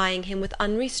 Darcy was eyeing him with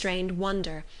unrestrained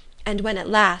wonder, and when at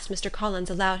last Mr.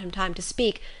 Collins allowed him time to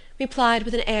speak, replied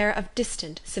with an air of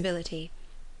distant civility.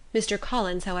 Mr.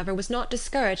 Collins, however, was not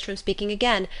discouraged from speaking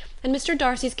again, and Mr.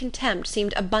 Darcy's contempt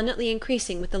seemed abundantly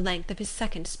increasing with the length of his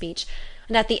second speech,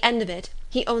 and at the end of it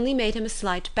he only made him a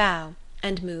slight bow,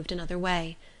 and moved another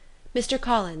way. Mr.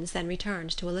 Collins then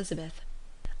returned to Elizabeth.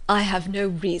 "I have no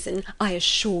reason, I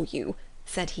assure you,"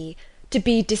 said he, "to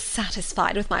be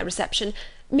dissatisfied with my reception.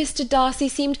 Mr. Darcy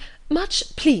seemed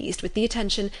much pleased with the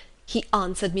attention. He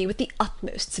answered me with the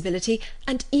utmost civility,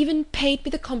 and even paid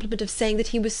me the compliment of saying that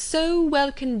he was so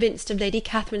well convinced of Lady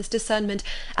Catherine's discernment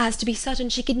as to be certain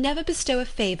she could never bestow a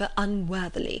favour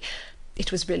unworthily.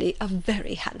 It was really a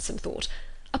very handsome thought.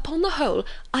 Upon the whole,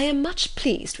 I am much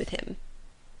pleased with him."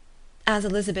 As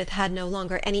Elizabeth had no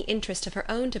longer any interest of her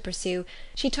own to pursue,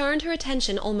 she turned her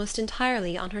attention almost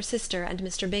entirely on her sister and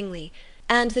Mr. Bingley,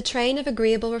 and the train of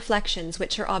agreeable reflections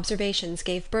which her observations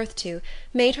gave birth to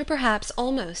made her perhaps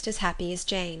almost as happy as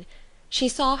Jane. She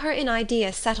saw her in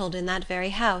idea settled in that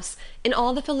very house, in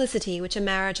all the felicity which a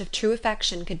marriage of true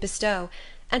affection could bestow,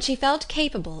 and she felt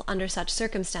capable, under such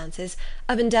circumstances,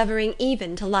 of endeavouring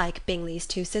even to like Bingley's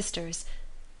two sisters.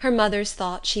 Her mother's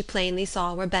thoughts she plainly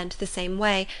saw were bent the same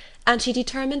way, and she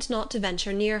determined not to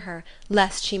venture near her,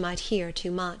 lest she might hear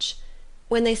too much.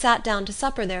 When they sat down to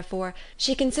supper, therefore,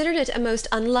 she considered it a most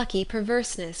unlucky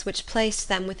perverseness which placed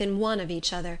them within one of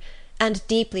each other, and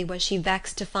deeply was she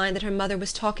vexed to find that her mother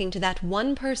was talking to that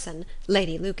one person,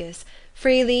 Lady Lucas,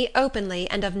 freely, openly,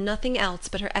 and of nothing else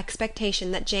but her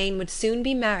expectation that Jane would soon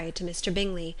be married to Mr.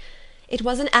 Bingley. It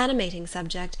was an animating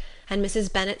subject, and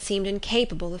Mrs. Bennet seemed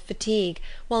incapable of fatigue,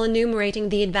 while enumerating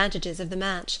the advantages of the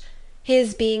match.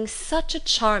 His being such a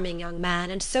charming young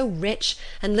man, and so rich,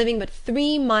 and living but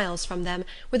 3 miles from them,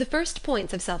 were the first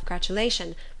points of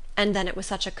self-gratulation, and then it was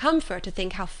such a comfort to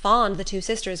think how fond the two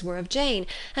sisters were of Jane,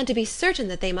 and to be certain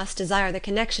that they must desire the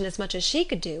connection as much as she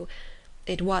could do.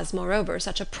 It was, moreover,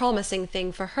 such a promising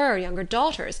thing for her younger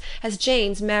daughters, as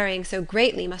Jane's marrying so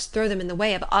greatly must throw them in the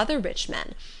way of other rich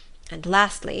men. And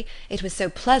lastly, it was so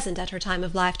pleasant at her time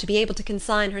of life to be able to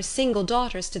consign her single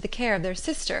daughters to the care of their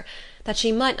sister, that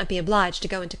she might not be obliged to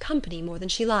go into company more than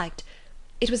she liked.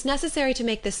 It was necessary to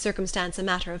make this circumstance a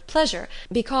matter of pleasure,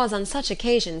 because on such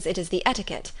occasions it is the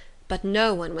etiquette, but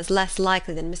no one was less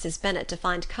likely than Mrs. Bennet to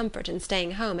find comfort in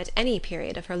staying home at any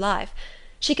period of her life.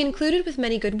 She concluded with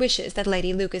many good wishes that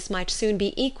Lady Lucas might soon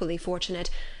be equally fortunate,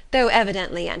 though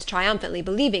evidently and triumphantly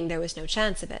believing there was no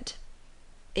chance of it.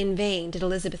 In vain did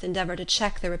Elizabeth endeavour to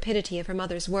check the rapidity of her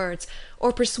mother's words,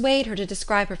 or persuade her to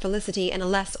describe her felicity in a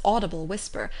less audible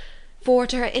whisper, for,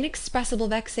 to her inexpressible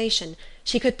vexation,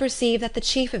 she could perceive that the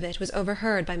chief of it was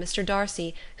overheard by Mr.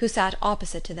 Darcy, who sat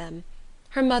opposite to them.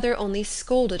 Her mother only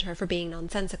scolded her for being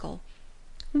nonsensical.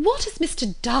 "What is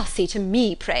Mr. Darcy to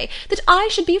me, pray, that I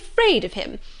should be afraid of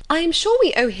him? I am sure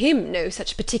we owe him no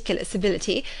such particular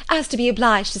civility, as to be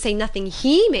obliged to say nothing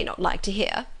he may not like to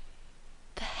hear."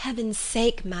 "For heaven's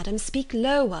sake, madam, speak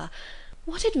lower.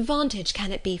 What advantage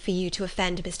can it be for you to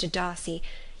offend Mr. Darcy?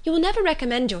 You will never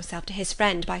recommend yourself to his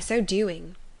friend by so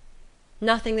doing."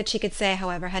 Nothing that she could say,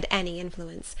 however, had any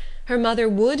influence. Her mother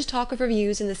would talk of her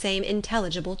views in the same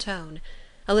intelligible tone.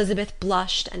 Elizabeth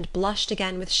blushed and blushed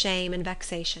again with shame and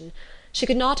vexation. She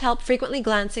could not help frequently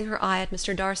glancing her eye at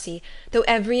Mr. Darcy, though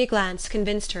every glance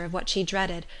convinced her of what she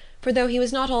dreaded, for though he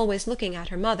was not always looking at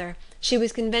her mother, she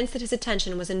was convinced that his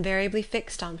attention was invariably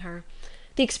fixed on her.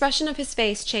 The expression of his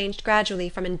face changed gradually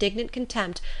from indignant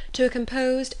contempt to a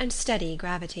composed and steady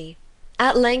gravity.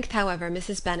 At length, however,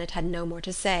 Mrs. Bennet had no more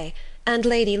to say, and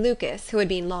Lady Lucas, who had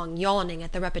been long yawning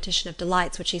at the repetition of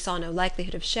delights which she saw no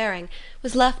likelihood of sharing,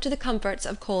 was left to the comforts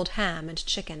of cold ham and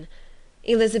chicken.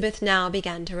 Elizabeth now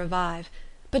began to revive,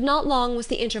 but not long was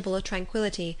the interval of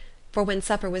tranquillity, for when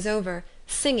supper was over,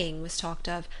 singing was talked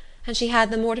of, and she had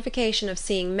the mortification of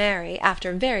seeing Mary,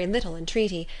 after very little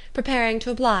entreaty, preparing to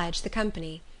oblige the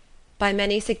company. By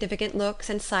many significant looks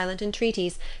and silent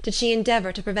entreaties did she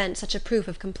endeavour to prevent such a proof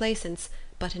of complaisance,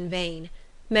 but in vain.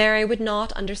 Mary would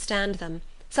not understand them,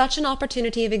 Such an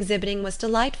opportunity of exhibiting was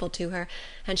delightful to her,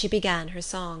 and she began her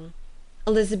song.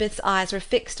 Elizabeth's eyes were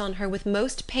fixed on her with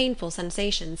most painful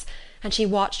sensations, and she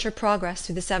watched her progress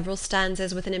through the several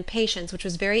stanzas with an impatience which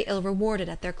was very ill rewarded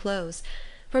at their close.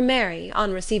 For Mary,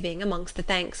 on receiving, amongst the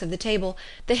thanks of the table,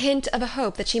 the hint of a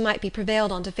hope that she might be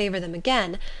prevailed on to favour them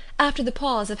again, after the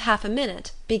pause of half a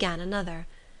minute, began another.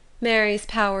 Mary's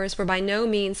powers were by no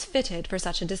means fitted for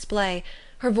such a display.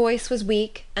 Her voice was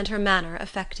weak, and her manner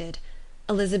affected.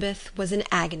 Elizabeth was in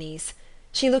agonies.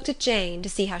 She looked at Jane, to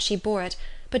see how she bore it,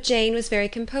 but Jane was very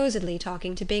composedly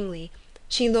talking to Bingley.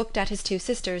 She looked at his two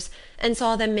sisters, and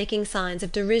saw them making signs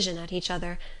of derision at each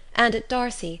other, and at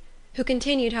Darcy, who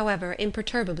continued, however,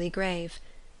 imperturbably grave.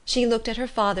 She looked at her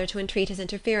father to entreat his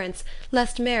interference,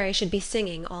 lest Mary should be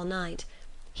singing all night.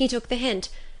 He took the hint,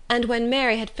 and when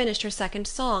Mary had finished her second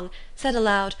song, said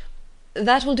aloud,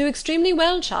 "That will do extremely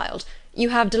well, child. You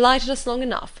have delighted us long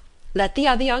enough. Let the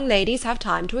other young ladies have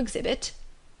time to exhibit."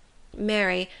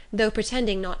 Mary, though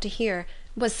pretending not to hear,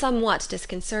 was somewhat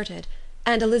disconcerted,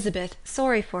 and Elizabeth,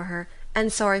 sorry for her,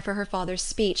 and sorry for her father's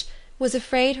speech, was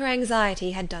afraid her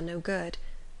anxiety had done no good.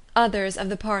 Others of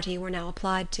the party were now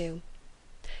applied to.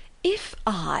 "If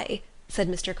I," said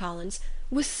Mr. Collins,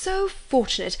 "was so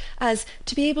fortunate as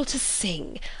to be able to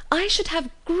sing, I should have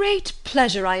great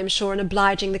pleasure, I am sure, in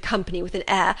obliging the company with an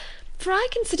air, for I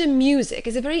consider music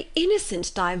as a very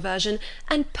innocent diversion,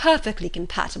 and perfectly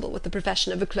compatible with the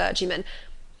profession of a clergyman.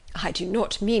 I do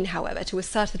not mean, however, to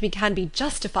assert that we can be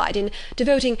justified in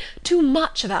devoting too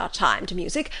much of our time to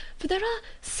music, for there are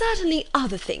certainly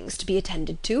other things to be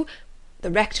attended to.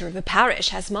 The rector of a parish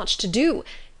has much to do.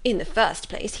 In the first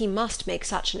place, he must make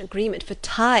such an agreement for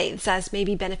tithes as may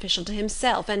be beneficial to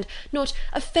himself, and not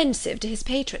offensive to his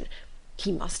patron.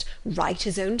 He must write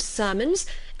his own sermons,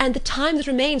 and the time that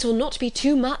remains will not be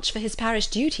too much for his parish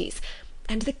duties,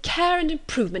 and the care and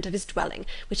improvement of his dwelling,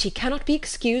 which he cannot be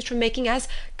excused from making as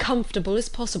comfortable as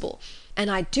possible. And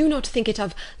I do not think it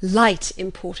of light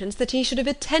importance that he should have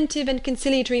attentive and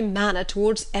conciliatory manner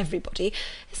towards everybody,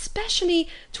 especially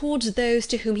towards those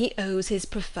to whom he owes his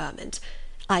preferment.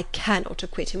 I cannot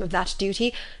acquit him of that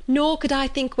duty, nor could I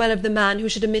think well of the man who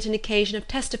should omit an occasion of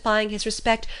testifying his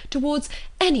respect towards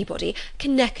anybody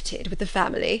connected with the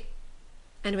family."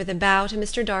 And with a bow to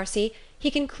Mr. Darcy, he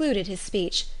concluded his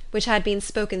speech, which had been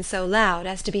spoken so loud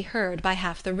as to be heard by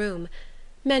half the room.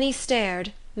 Many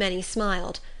stared, many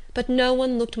smiled, but no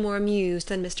one looked more amused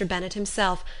than Mr. Bennet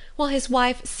himself, while his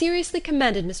wife seriously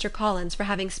commended Mr. Collins for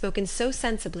having spoken so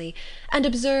sensibly, and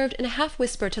observed in a half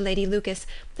whisper to Lady Lucas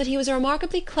that he was a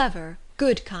remarkably clever,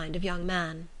 good kind of young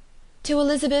man. To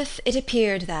Elizabeth it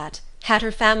appeared that, had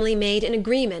her family made an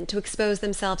agreement to expose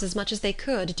themselves as much as they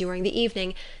could during the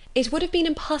evening, it would have been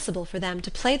impossible for them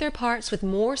to play their parts with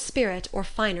more spirit or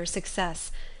finer success,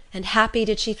 and happy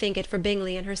did she think it for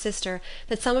Bingley and her sister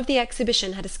that some of the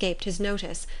exhibition had escaped his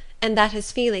notice, and that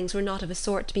his feelings were not of a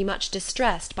sort to be much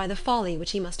distressed by the folly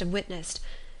which he must have witnessed.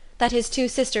 That his two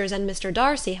sisters and Mr.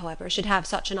 Darcy, however, should have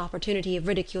such an opportunity of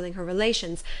ridiculing her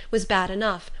relations was bad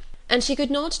enough, and she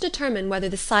could not determine whether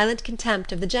the silent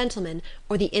contempt of the gentlemen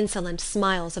or the insolent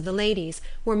smiles of the ladies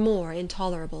were more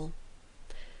intolerable.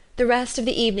 The rest of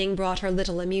the evening brought her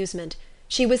little amusement.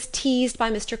 She was teased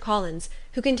by Mr. Collins,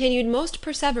 who continued most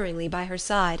perseveringly by her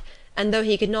side, and though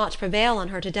he could not prevail on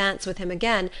her to dance with him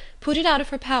again, put it out of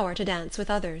her power to dance with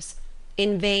others.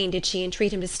 In vain did she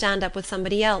entreat him to stand up with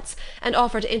somebody else, and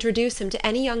offer to introduce him to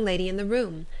any young lady in the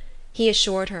room. He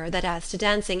assured her that as to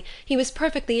dancing, he was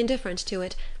perfectly indifferent to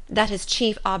it, that his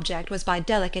chief object was by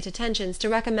delicate attentions to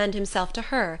recommend himself to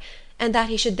her, and that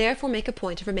he should therefore make a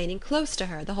point of remaining close to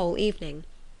her the whole evening.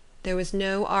 There was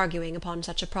no arguing upon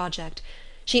such a project.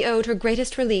 She owed her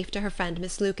greatest relief to her friend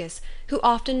Miss Lucas, who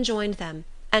often joined them,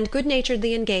 and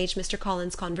good-naturedly engaged Mr.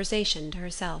 Collins' conversation to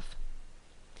herself.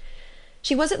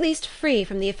 She was at least free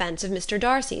from the offence of Mr.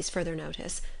 Darcy's further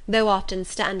notice, though often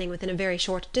standing within a very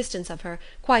short distance of her,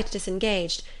 quite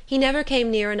disengaged, he never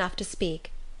came near enough to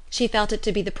speak. She felt it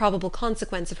to be the probable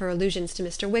consequence of her allusions to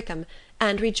Mr. Wickham,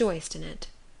 and rejoiced in it.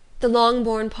 The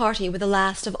Longbourn party were the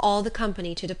last of all the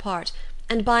company to depart,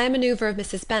 and by a manoeuvre of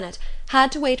Mrs. Bennet,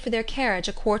 had to wait for their carriage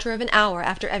a quarter of an hour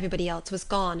after everybody else was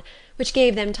gone, which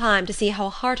gave them time to see how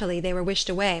heartily they were wished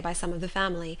away by some of the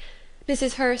family.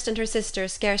 Mrs. Hurst and her sister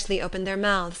scarcely opened their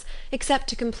mouths, except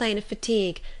to complain of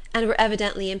fatigue, and were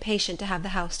evidently impatient to have the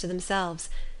house to themselves.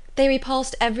 They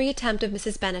repulsed every attempt of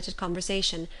Mrs. Bennet at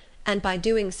conversation, and by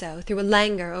doing so threw a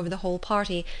languor over the whole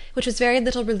party, which was very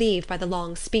little relieved by the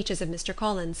long speeches of Mr.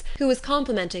 Collins, who was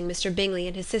complimenting Mr. Bingley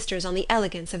and his sisters on the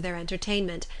elegance of their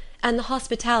entertainment, and the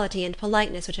hospitality and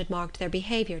politeness which had marked their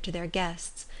behaviour to their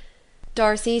guests.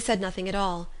 Darcy said nothing at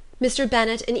all, Mr.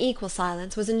 Bennet, in equal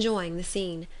silence, was enjoying the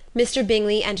scene. Mr.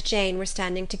 Bingley and Jane were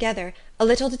standing together, a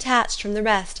little detached from the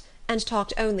rest, and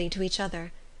talked only to each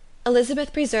other.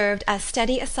 Elizabeth preserved as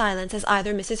steady a silence as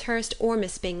either Mrs. Hurst or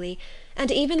Miss Bingley,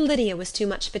 and even Lydia was too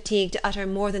much fatigued to utter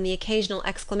more than the occasional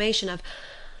exclamation of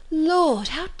 "Lord,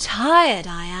 how tired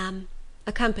I am!"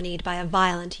 accompanied by a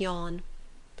violent yawn.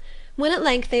 When at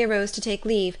length they arose to take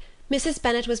leave, Mrs.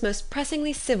 Bennet was most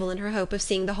pressingly civil in her hope of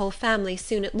seeing the whole family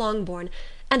soon at Longbourn,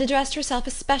 and addressed herself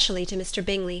especially to Mr.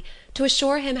 Bingley, to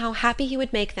assure him how happy he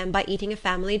would make them by eating a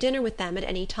family dinner with them at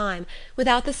any time,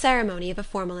 without the ceremony of a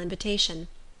formal invitation.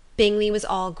 Bingley was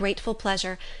all grateful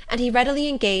pleasure, and he readily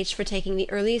engaged for taking the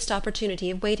earliest opportunity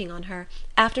of waiting on her,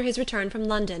 after his return from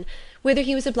London, whither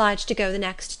he was obliged to go the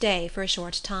next day for a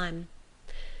short time.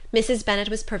 Mrs. Bennet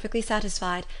was perfectly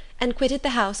satisfied, and quitted the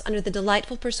house under the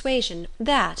delightful persuasion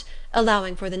that,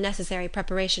 allowing for the necessary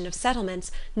preparation of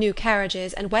settlements, new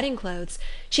carriages, and wedding clothes,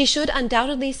 she should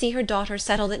undoubtedly see her daughter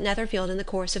settled at Netherfield in the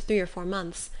course of 3 or 4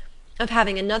 months. Of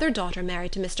having another daughter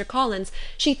married to Mr. Collins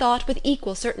she thought with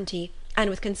equal certainty, and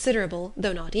with considerable,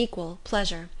 though not equal,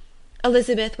 pleasure.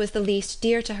 Elizabeth was the least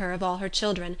dear to her of all her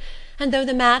children, and though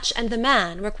the match and the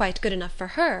man were quite good enough for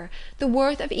her, the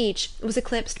worth of each was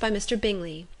eclipsed by Mr.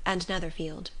 Bingley and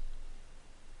Netherfield.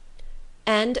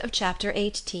 Chapter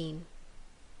 18